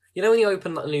 You know when you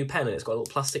open a new pen and it's got a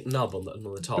little plastic nub on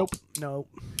the top? Nope. No.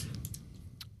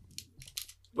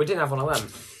 We didn't have one of them.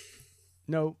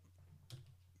 No.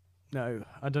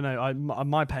 I don't know.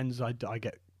 My pens, I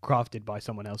get crafted by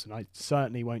someone else, and I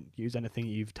certainly won't use anything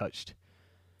you've touched.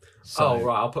 So, oh,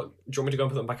 right. Do you want me to go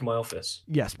and put them back in my office?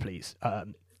 Yes, please.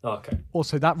 Okay.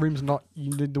 Also, that room's not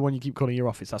the one you keep calling your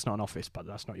office. That's not an office, but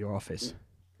that's not your office.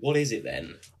 What is it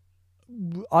then?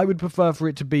 I would prefer for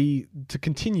it to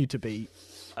continue to be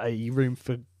a room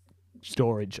for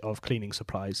storage of cleaning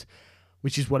supplies,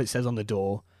 which is what it says on the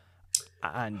door,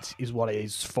 and is what it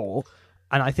is for.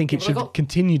 And I think it should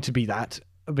continue to be that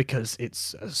because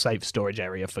it's a safe storage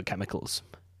area for chemicals.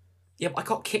 Yeah, but I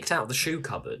got kicked out of the shoe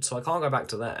cupboard, so I can't go back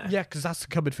to there. Yeah, because that's the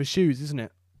cupboard for shoes, isn't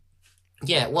it?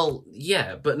 Yeah, well,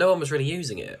 yeah, but no one was really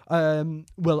using it.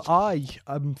 Well, I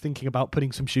am thinking about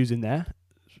putting some shoes in there.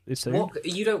 Soon. What?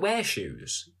 You don't wear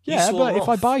shoes? Yeah, but if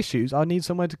I buy shoes, I need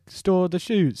somewhere to store the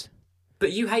shoes.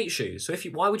 But you hate shoes, so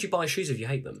why would you buy shoes if you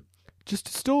hate them? Just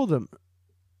to store them.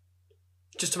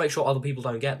 Just to make sure other people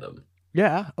don't get them.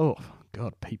 Yeah. Oh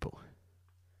God, people.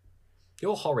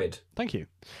 You're horrid. Thank you.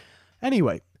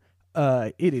 Anyway,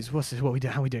 it is. What's this? What we do?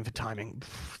 How are we doing for timing?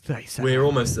 37. We're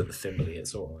almost at the Thimbley.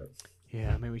 It's all right.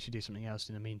 Yeah, maybe we should do something else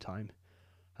in the meantime.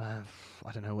 I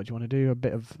don't know. What do you want to do? A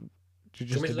bit of. Do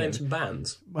you want me to name some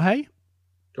bands? Hey? Do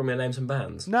you want me to name some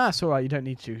bands? Nah, it's all right. You don't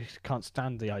need to. Can't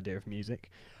stand the idea of music.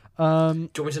 Do you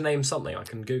want me to name something? I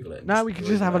can Google it. No, we can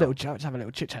just have a little chat. Just have a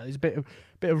little chit chat. It's a bit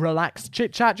of relaxed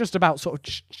chit chat, just about sort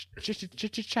of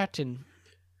chatting.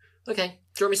 Okay.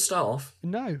 Do you want me to start off?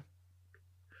 No.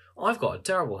 I've got a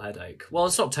terrible headache. Well,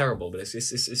 it's not terrible, but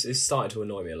it's starting to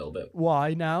annoy me a little bit.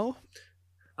 Why now?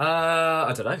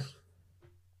 I don't know.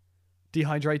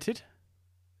 Dehydrated?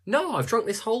 No, I've drunk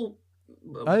this whole.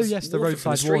 Oh yes, the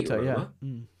roadside street, water. Yeah.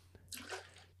 Do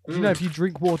you know if you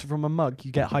drink water from a mug,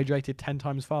 you get hydrated 10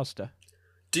 times faster?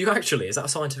 Do you actually? Is that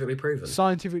scientifically proven?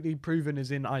 Scientifically proven, as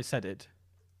in I said it.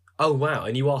 Oh wow!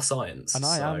 And you are science. And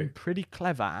I am pretty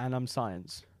clever, and I'm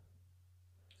science.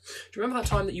 Do you remember that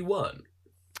time that you weren't?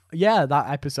 Yeah,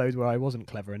 that episode where I wasn't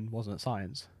clever and wasn't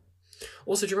science.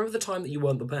 Also, do you remember the time that you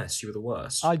weren't the best? You were the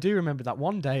worst. I do remember that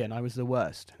one day, and I was the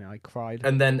worst. And I cried.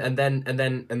 And then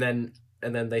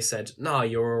they said, "No,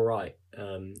 you're all right."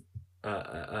 And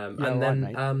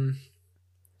then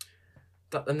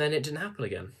and then it didn't happen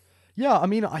again. Yeah, I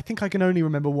mean, I think I can only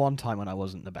remember one time when I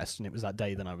wasn't the best, and it was that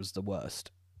day that I was the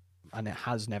worst. And it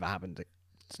has never happened.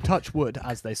 Touch wood,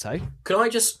 as they say. Can I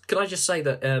just say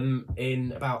that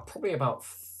in about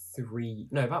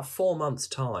 4 months'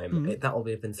 time, that'll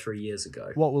have been 3 years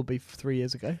ago. What will be 3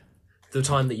 years ago? The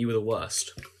time that you were the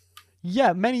worst.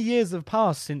 Yeah, many years have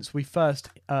passed since we first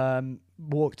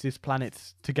walked this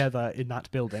planet together in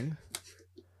that building.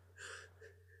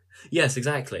 Yes,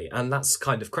 exactly, and that's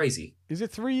kind of crazy. Is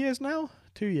it 3 years now?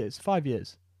 2 years? 5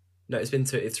 years? No, it's been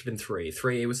three.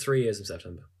 It was 3 years in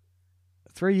September.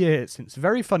 3 years since.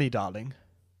 Very funny, darling.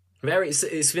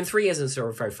 It's been 3 years since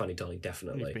you're very funny, darling.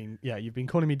 Definitely. You've been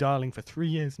calling me darling for 3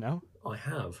 years now. I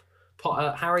have.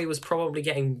 Harry was probably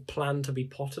getting planned to be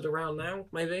potted around now,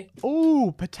 maybe.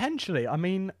 Oh, potentially. I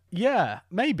mean, yeah,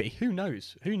 maybe. Who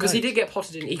knows? Because he did get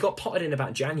potted in. He got potted in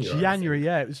about January. January,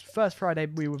 yeah. It was first Friday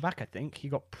we were back. I think he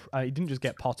got. He didn't just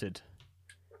get potted.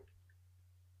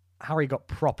 Harry got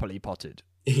properly potted.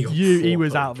 He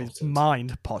was out of his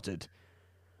mind potted.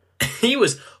 He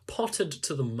was potted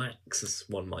to the max, as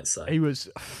one might say. He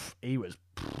was.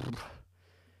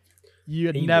 You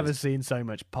had never seen so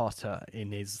much Potter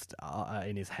in his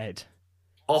head.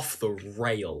 Off the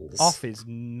rails. Off his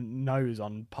nose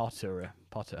on Potter.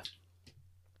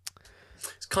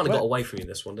 It's kind of got away from you,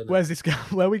 this one, didn't it? Where's this going?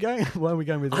 Where are we going? Where are we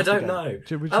going with this? I don't know.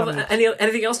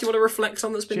 Anything else you want to reflect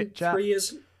on that's been 3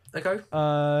 years ago?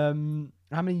 How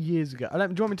many years ago?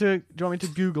 Do you want me to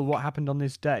Google what happened on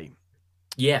this day?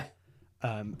 Yeah.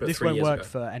 This won't work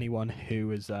for anyone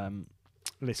who is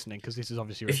listening, because this is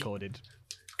obviously recorded.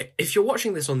 If you're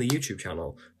watching this on the YouTube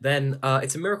channel, then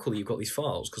it's a miracle that you've got these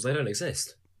files, because they don't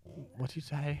exist. What do you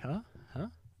say? Huh?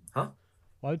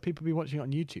 Why would people be watching it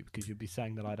on YouTube? Because you'd be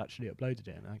saying that I'd actually uploaded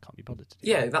it and I can't be bothered to do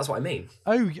Yeah, that's what I mean.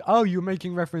 Oh, you're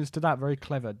making reference to that. Very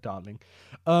clever, darling.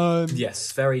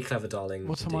 Yes, very clever, darling.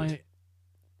 What am I...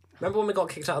 Remember when we got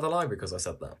kicked out of the library because I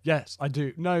said that? Yes, I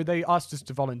do. No, they asked us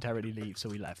to voluntarily leave, so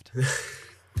we left.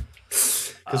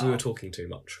 Because we were talking too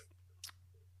much.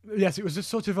 Yes, it was a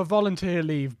sort of a volunteer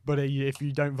leave, but if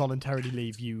you don't voluntarily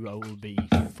leave, you will be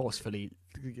forcefully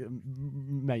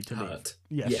made to leave.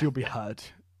 Yes, you'll be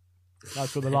hurt.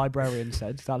 That's what the librarian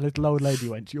said. That little old lady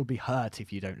went, "You'll be hurt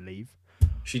if you don't leave."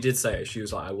 She did say it. She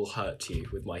was like, "I will hurt you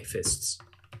with my fists."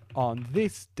 On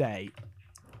this day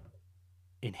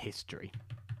in history.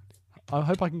 I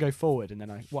hope I can go forward, and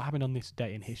then what happened on this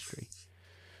day in history?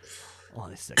 Oh,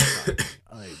 this is exciting.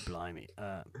 Oh, blimey.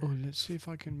 Let's see if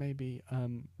I can maybe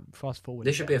fast forward.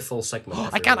 This should be a full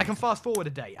segment. I can fast forward a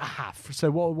day. Aha. So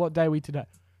what day are we today?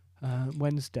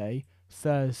 Wednesday,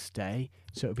 Thursday.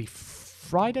 So it'll be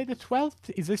Friday the 12th?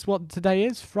 Is this what today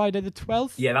is? Friday the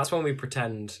 12th? Yeah, that's when we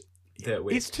pretend that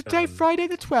we... Is today Friday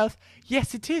the 12th?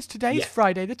 Yes, it is. Today is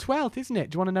Friday the 12th, isn't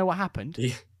it? Do you want to know what happened?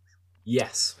 Yeah.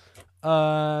 Yes.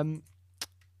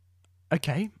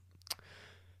 Okay.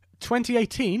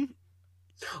 2018...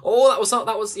 Oh,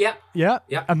 that was yeah. Yeah.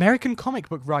 American comic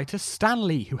book writer Stan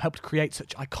Lee, who helped create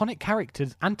such iconic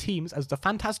characters and teams as the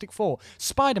Fantastic Four,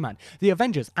 Spider-Man, the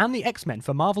Avengers, and the X-Men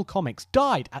for Marvel Comics,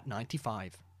 died at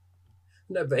 95.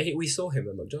 No, but we saw him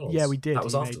at McDonald's. Yeah, we did. That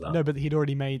was after that. No, but he'd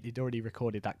already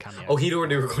recorded that cameo. Oh, he'd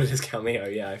already recorded his cameo.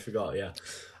 Yeah, I forgot. Yeah.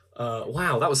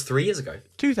 Wow, that was 3 years ago.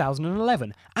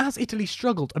 2011. As Italy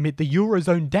struggled amid the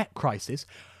Eurozone debt crisis,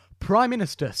 Prime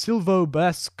Minister Silvio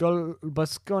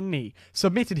Berlusconi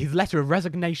submitted his letter of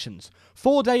resignations.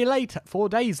 4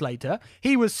 days later,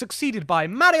 he was succeeded by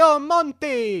Mario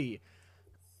Monti.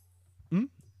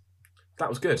 That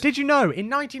was good. Did you know, in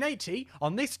 1980,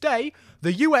 on this day,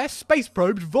 the US space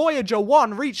probe Voyager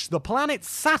 1 reached the planet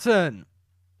Saturn?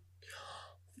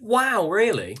 Wow,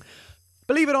 really?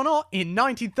 Believe it or not, in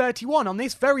 1931, on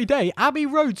this very day, Abbey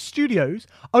Road Studios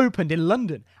opened in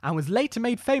London and was later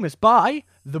made famous by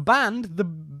the band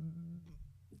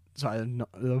I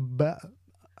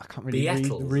can't really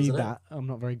read that. I'm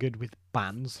not very good with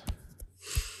bands.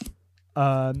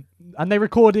 And they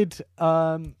recorded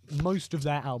most of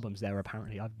their albums there,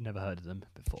 apparently. I've never heard of them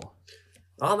before.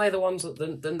 Aren't they the ones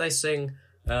that then they sing,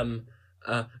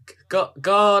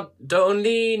 God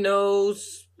only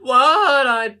knows what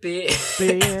I'd be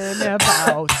being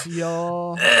about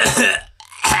your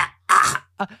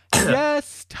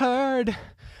yesterday.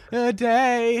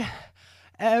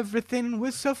 Everything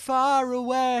was so far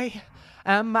away,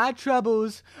 and my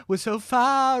troubles were so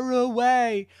far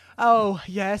away. Oh,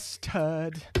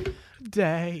 yesterday.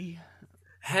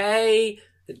 Hey,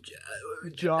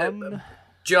 John.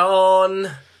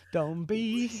 Don't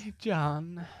be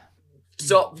John.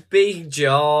 Stop being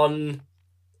John.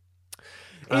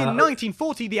 In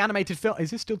 1940, the animated film...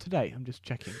 Is this still today? I'm just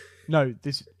checking. No,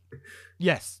 this...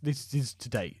 Yes, this is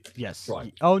today. Yes.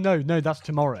 Right. Oh no, that's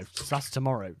tomorrow. That's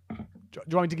tomorrow. Do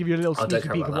you want me to give you a little I don't sneaky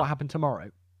care peek about of that. what happened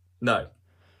tomorrow? No.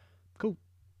 Cool.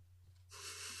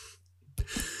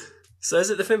 So is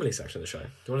it the Fimley section of the show? Do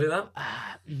you want to do that?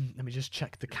 Let me just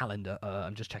check the calendar.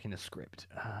 I'm just checking the script.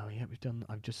 Yeah, we've done.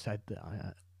 I've just said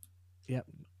that. Yep.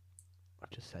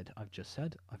 I've just said.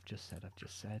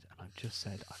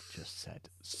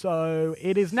 So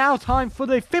it is now time for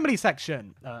the Fimley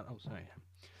section. Sorry.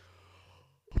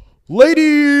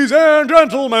 Ladies and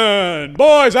gentlemen,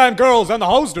 boys and girls, and the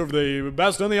host of the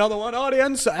Best and the Other One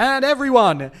audience, and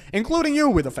everyone, including you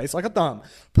with a face like a thumb,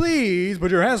 please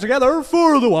put your hands together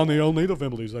for the one, the only, the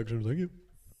Fimley section. Thank you.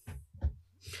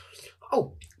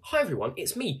 Oh, hi everyone,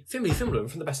 it's me, Fimley Fimbledon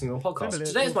from the Best in the World podcast.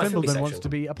 Today is my Fimley Fimbledon section. wants to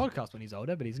be a podcast when he's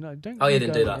older, but he's no. Don't. Oh, you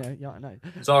didn't do that. Yeah, I know.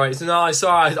 Sorry,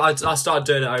 I started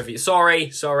doing it over you.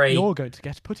 Sorry. You're going to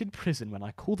get put in prison when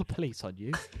I call the police on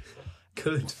you.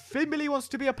 Good. Fimley wants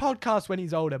to be a podcast when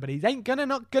he's older, but he ain't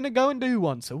not gonna go and do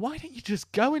one. So why don't you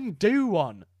just go and do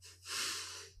one?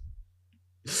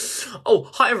 Oh,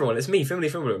 hi everyone, it's me, Fimley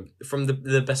Fimbledon from the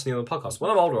Best in the World podcast. When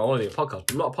I'm older, I want to be a podcast,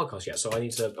 but I'm not a podcast yet, so I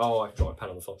need to. Oh, I dropped my pen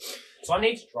on the floor. So I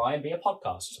need to try and be a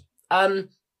podcast.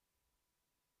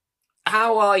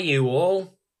 How are you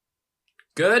all?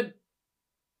 Good?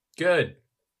 Good.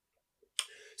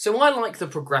 So I like the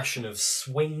progression of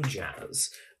swing jazz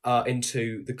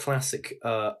into the classic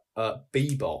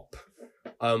bebop.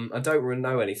 I don't really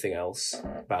know anything else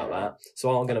about that,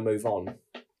 so I'm going to move on.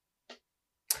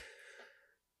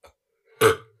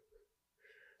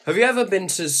 Have you ever been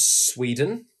to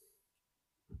Sweden?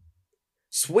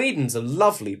 Sweden's a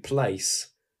lovely place.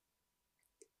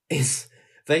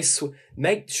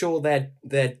 Make sure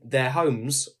their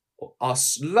homes are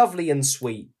lovely and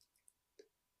sweet.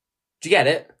 Do you get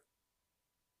it?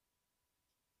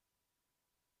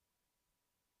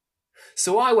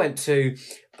 So I went to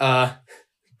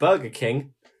Burger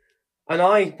King, and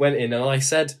I went in and I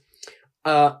said,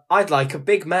 I'd like a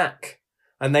Big Mac.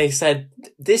 And they said,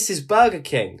 this is Burger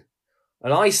King.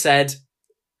 And I said,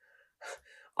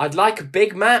 I'd like a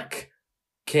Big Mac,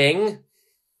 King.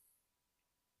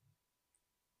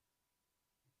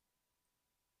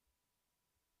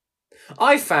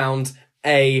 I found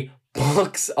a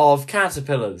box of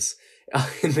caterpillars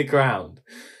in the ground.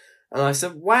 And I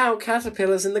said, wow,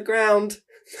 caterpillars in the ground.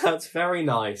 That's very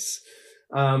nice.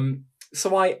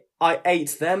 So I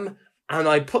ate them, and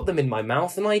I put them in my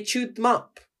mouth, and I chewed them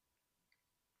up.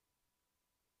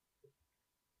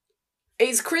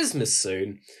 It's Christmas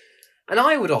soon, and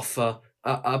I would offer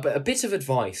a bit of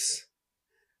advice.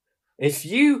 If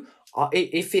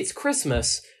it's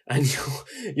Christmas and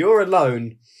you're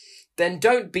alone, then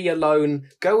don't be alone.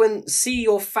 Go and see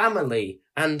your family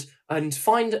and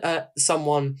find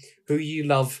someone who you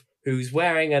love who's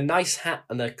wearing a nice hat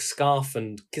and a scarf,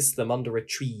 and kiss them under a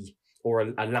tree or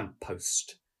a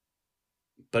lamppost.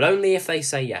 But only if they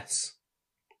say yes.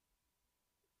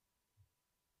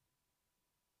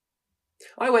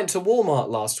 I went to Walmart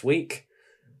last week,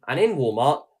 and in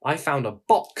Walmart I found a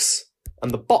box, and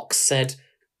the box said,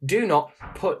 do not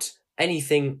put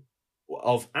anything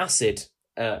of acid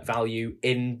value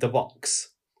in the box.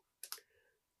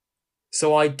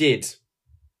 So I did.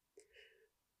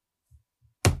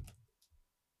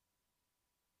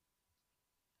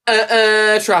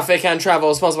 Traffic and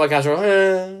travel sponsored by Casual.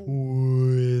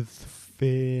 With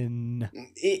Finn.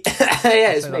 Yeah,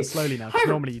 it's Say me. that slowly now, 'cause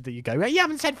normally you go, you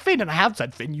haven't said Finn, and I have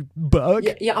said Finn, you bug.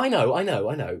 Yeah, I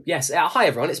know. Yes, hi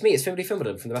everyone, it's me, it's Fimley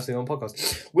Fimbledon from the Best of the One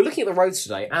podcast. We're looking at the roads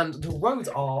today, and the roads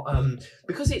are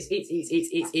because it's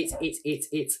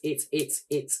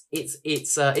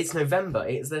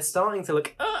November. They're starting to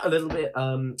look a little bit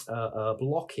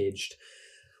blockaged,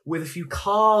 with a few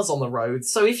cars on the road.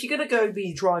 So if you're going to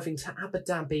be driving to Abu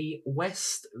Dhabi,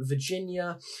 West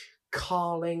Virginia,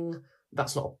 Carling,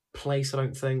 that's not a place, I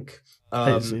don't think.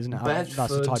 Isn't it? Bedford.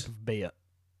 That's a type of beer.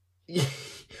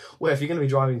 Well, if you're going to be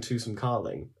driving to some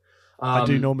Carling. I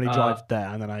do normally drive there,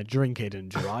 and then I drink it and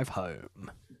drive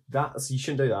home. You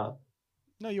shouldn't do that.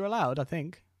 No, you're allowed, I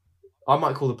think. I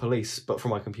might call the police, but from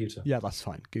my computer. Yeah, that's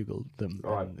fine. Google them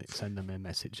All right. and send them a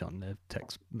message on their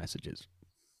text messages.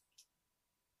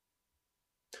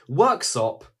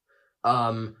 Worksop,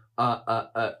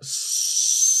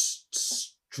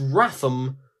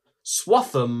 Stratham,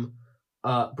 Swatham,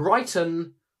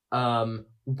 Brighton,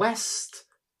 West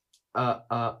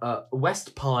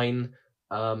Pine,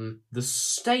 the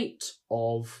state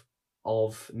of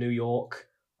New York,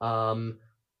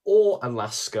 or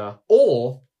Alaska,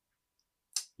 or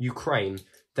Ukraine,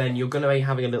 then you're going to be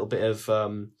having a little bit of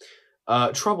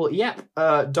trouble. Yep,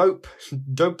 dope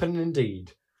and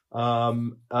indeed.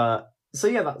 So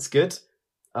yeah, that's good.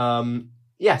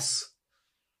 Yes.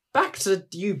 Back to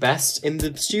you, Best, in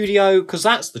the studio, because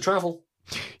that's the travel.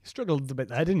 You struggled a bit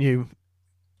there, didn't you?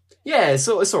 Yeah, it's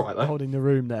all right, though. Holding the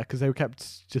room there because they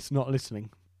kept just not listening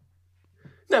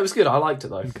No, it was good. I liked it,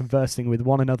 though. and conversing with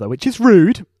one another, which is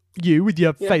rude. You with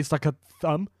your face like a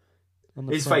thumb. On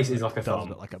the His front. face is like a It does thumb.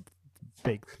 look like a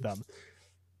big thumb.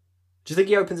 Do you think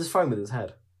he opens his phone with his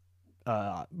head?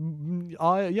 Yeah,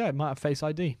 it might have Face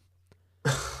ID.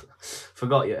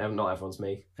 Forgot you. Not everyone's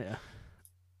me. Yeah.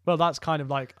 Well, that's kind of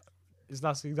like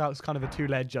that's kind of a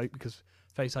two-layered joke because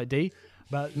Face ID,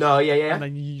 but No, yeah. and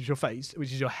then you use your face,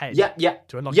 which is your head. Yeah.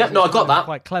 To unlock Yeah, it. no, I It's got kind of that.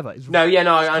 Quite clever. It's No, yeah,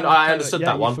 no, kind of I clever. understood Yeah,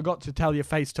 that you one. forgot to tell your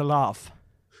face to laugh.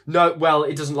 No, well,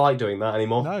 it doesn't like doing that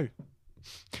anymore. No.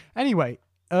 Anyway,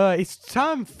 it's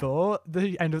time for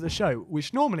the end of the show,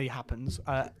 which normally happens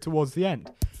towards the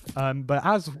end. But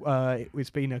as it's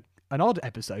been an odd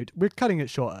episode, we're cutting it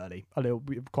short early,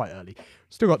 quite early.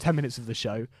 Still got 10 minutes of the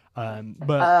show,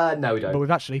 but No, we don't. but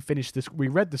we've actually finished this. We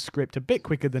read the script a bit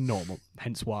quicker than normal,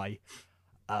 hence why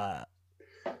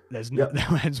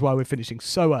hence why we're finishing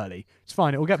so early. It's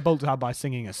fine. It will get bolted out by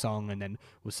singing a song, and then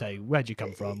we'll say, "Where'd you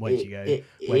come from? Where'd you go?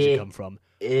 Where'd you come from?"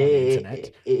 on the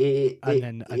internet,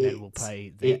 and then we'll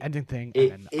play the ending thing,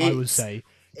 and then I will say,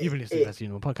 "You've been listening to the Best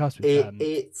Union podcast,"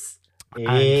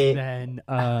 and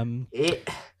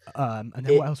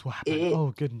then what else will happen?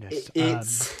 Oh goodness.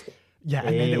 Yeah,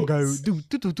 and then it'll go do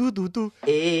do do do do do,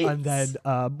 and then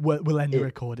we'll end the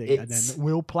recording, and then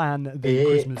we'll plan the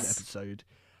Christmas episode,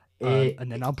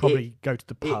 and then I'll probably go to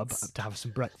the pub to have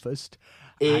some breakfast,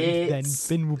 and then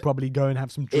Finn will probably go and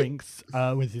have some drinks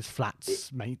with his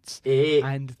flats mates,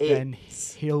 and then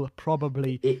he'll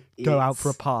probably go out for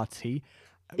a party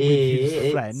with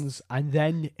his friends, and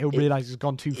then he'll realise he's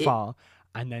gone too far,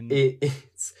 and then we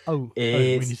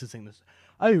need to sing this.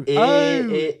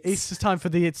 It's just time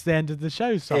for it's the end of the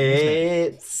show song, isn't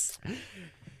it?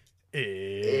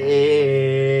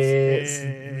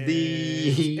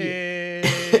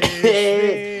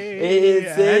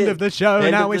 It's the end of the show.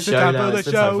 Now it's the time for the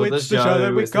show. It's the show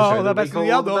that we call the best of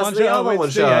the other one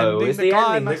show. It's the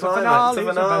ending, the climax, the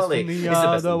finale. It's the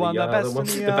best in the other one, the best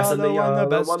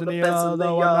in the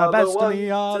other one, the best in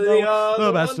the other one,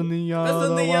 the best in the other one, the best in the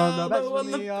other one, the best in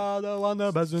the other one,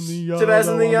 the best in the other one, the best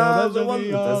in the other one,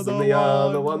 the best in the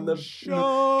other one, the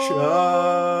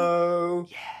show.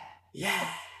 Yeah.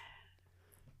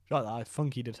 Right, I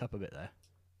funkied it up a bit there.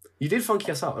 You did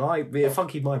funky us up, and it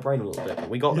funkied my brain a little bit, but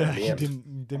we got there in the end. You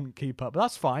didn't keep up. But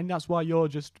that's fine. That's why you're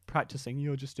just practicing.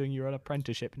 You're just doing your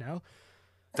apprenticeship now.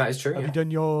 That is true. Have you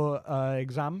done your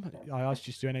exam? I asked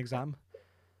you to do an exam.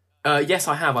 Yes,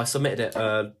 I have. I submitted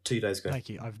it 2 days ago. Thank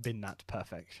you. I've been that.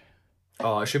 Perfect.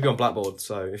 Oh, it should be on Blackboard,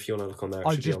 so if you want to look on there,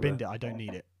 I've just binned it. I don't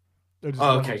need it. I just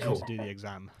Oh, wanted okay, you cool. to do the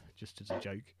exam, just as a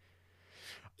joke.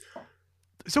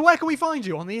 So where can we find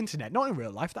you on the internet? Not in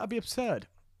real life. That would be absurd.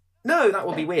 No, that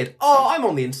would be weird. Oh, I'm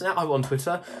on the internet. I'm on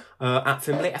Twitter at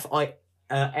Fimbley,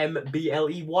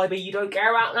 FIMBLEYB. You don't care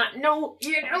about that? No,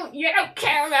 you don't. You don't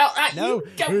care about that. No.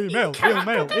 You don't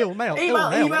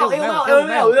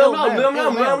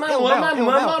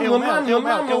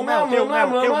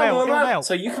Email.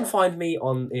 So you can find me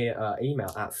on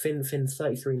email at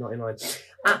finfin3399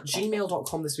 at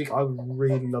gmail.com this week. I would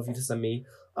really love you to send me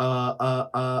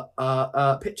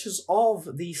pictures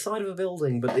of the side of a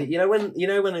building, but you know when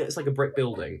it's like a brick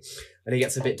building and it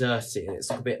gets a bit dirty and it's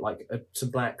like a bit like some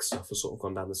black stuff has sort of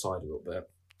gone down the side a little bit.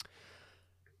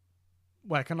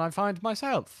 Where can I find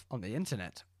myself on the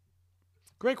internet?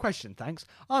 Great question, thanks.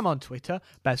 I'm on Twitter,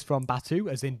 best from Batu,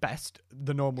 as in best,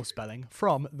 the normal spelling,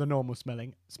 from the normal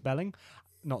spelling,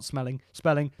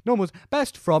 normal,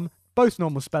 best from both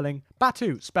normal spelling,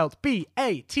 Batu, spelt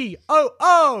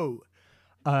BATOO.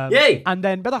 Yay! And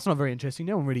then, but that's not very interesting.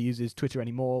 No one really uses Twitter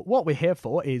anymore. What we're here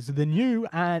for is the new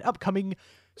and upcoming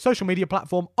social media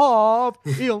platform of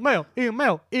email. And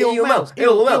that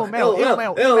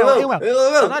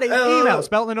is email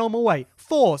spelled the normal way.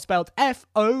 4 spelled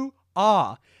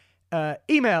FOR.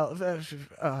 Email,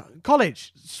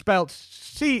 college spelled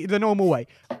the normal way.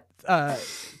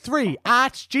 3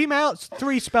 at Gmail.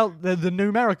 3 spelled the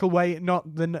numerical way,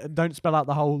 don't spell out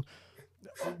the whole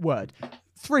word.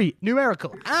 3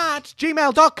 numerical at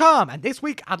gmail.com. And this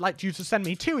week I'd like you to send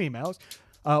me 2 emails.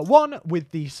 One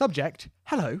with the subject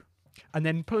hello, and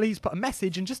then please put a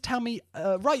message and just tell me,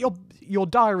 write your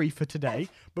diary for today,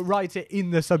 but write it in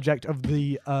the subject of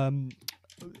the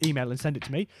email and send it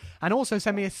to me. And also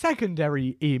send me a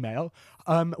secondary email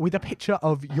with a picture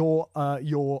of your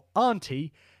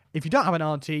auntie. If you don't have an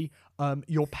auntie,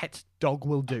 your pet dog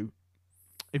will do.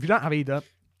 If you don't have either,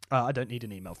 I don't need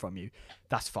an email from you.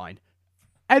 That's fine.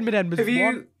 Edmund Have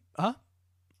you? Huh?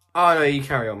 Oh no, you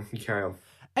carry on.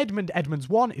 Edmund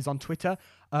Edmonds1 is on Twitter.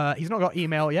 He's not got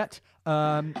email yet.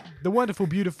 The wonderful,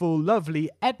 beautiful, lovely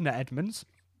Edna Edmonds.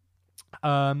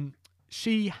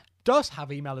 She does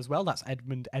have email as well. That's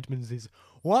Edmund Edmonds'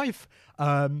 wife.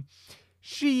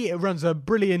 She runs a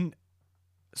brilliant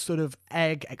sort of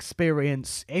egg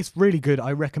experience. It's really good.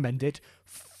 I recommend it.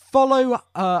 Follow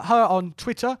her on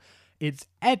Twitter. It's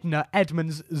Edna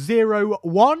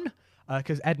Edmonds01,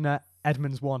 because Edna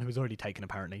Edmonds1, who was already taken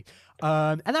apparently.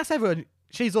 And that's everyone.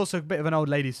 She's also a bit of an old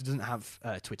lady, so doesn't have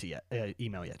Twitter yet,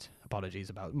 email yet. Apologies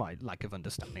about my lack of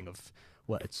understanding of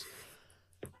words.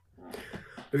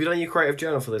 Have you done your creative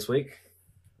journal for this week?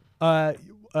 What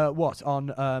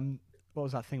on what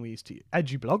was that thing we used to use?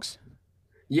 Edublogs?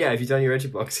 Yeah, have you done your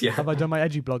Edublogs? Yeah. Have I done my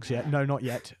Edublogs yet? No, not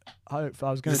yet. I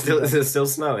was going to. Is it still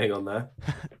snowing on there?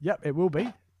 Yep, it will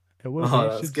be. It will be. Oh, It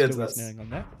that's should good. still be snowing on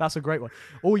there. That's a great one.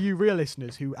 All you real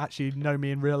listeners who actually know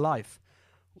me in real life,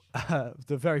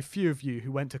 the very few of you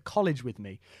who went to college with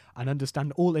me and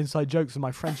understand all inside jokes of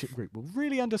my friendship group will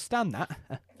really understand that.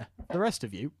 The rest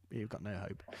of you, you've got no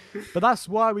hope. But that's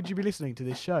why would you be listening to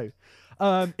this show?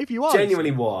 If you are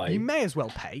Genuinely, listening, why? you may as well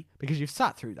pay, because you've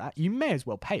sat through that. You may as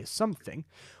well pay us something,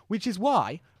 which is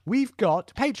why we've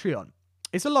got Patreon.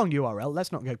 It's a long URL.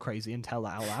 Let's not go crazy and tell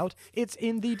that out loud. It's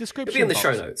in the description. It'll be in the box.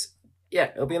 show notes.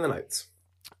 Yeah, it'll be in the notes.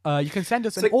 You can send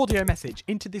us an audio message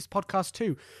into this podcast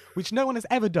too, which no one has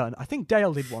ever done. I think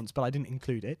Dale did once, but I didn't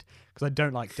include it because I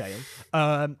don't like Dale.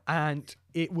 And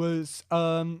it was,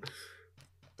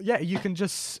 you can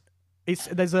just,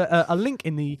 there's a link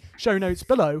in the show notes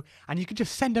below, and you can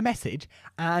just send a message.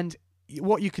 And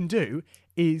what you can do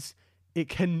is it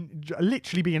can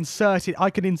literally be inserted. I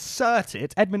can insert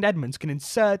it. Edmund Edmonds can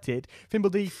insert it.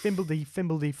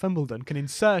 Fimbledon can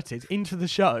insert it into the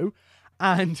show,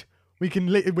 and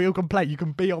we'll play. You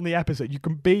can be on the episode. You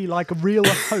can be like a real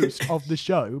host of the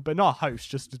show, but not a host,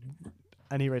 just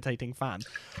an irritating fan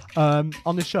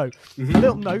on the show. A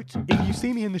little note: if you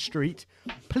see me in the street,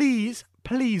 please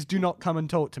do not come and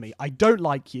talk to me. I don't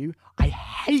like you. I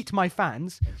hate my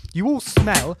fans. You all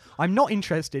smell. I'm not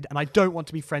interested, and I don't want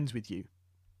to be friends with you.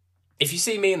 If you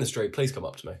see me in the street, please come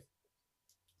up to me.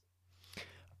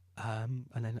 And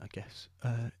then I guess,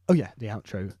 the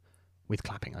outro with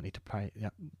clapping. I need to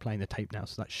playing the tape now,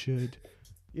 so that should,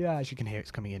 as you can hear,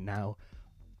 it's coming in now.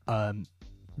 I'm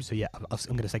going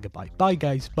to say goodbye. Bye,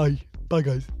 guys. Bye. Bye,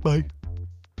 guys. Bye.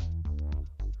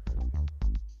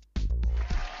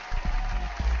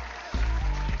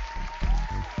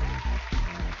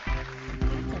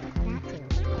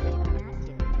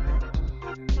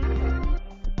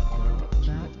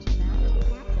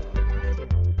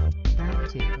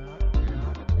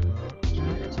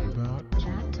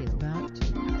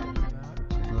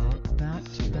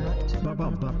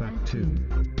 Back to.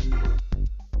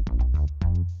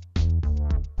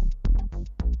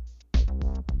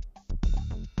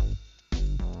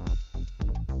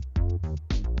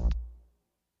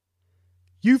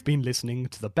 You've been listening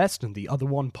to the Best and the Other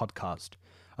One podcast,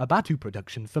 a Batu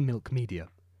production for Milk Media,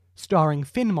 starring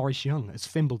Finn Morris Young as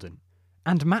Fimbledon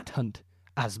and Matt Hunt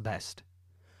as Best.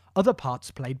 Other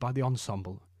parts played by the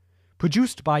ensemble.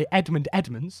 Produced by Edmund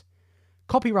Edmonds.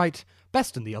 Copyright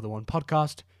Best and the Other One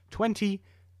podcast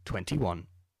 2021.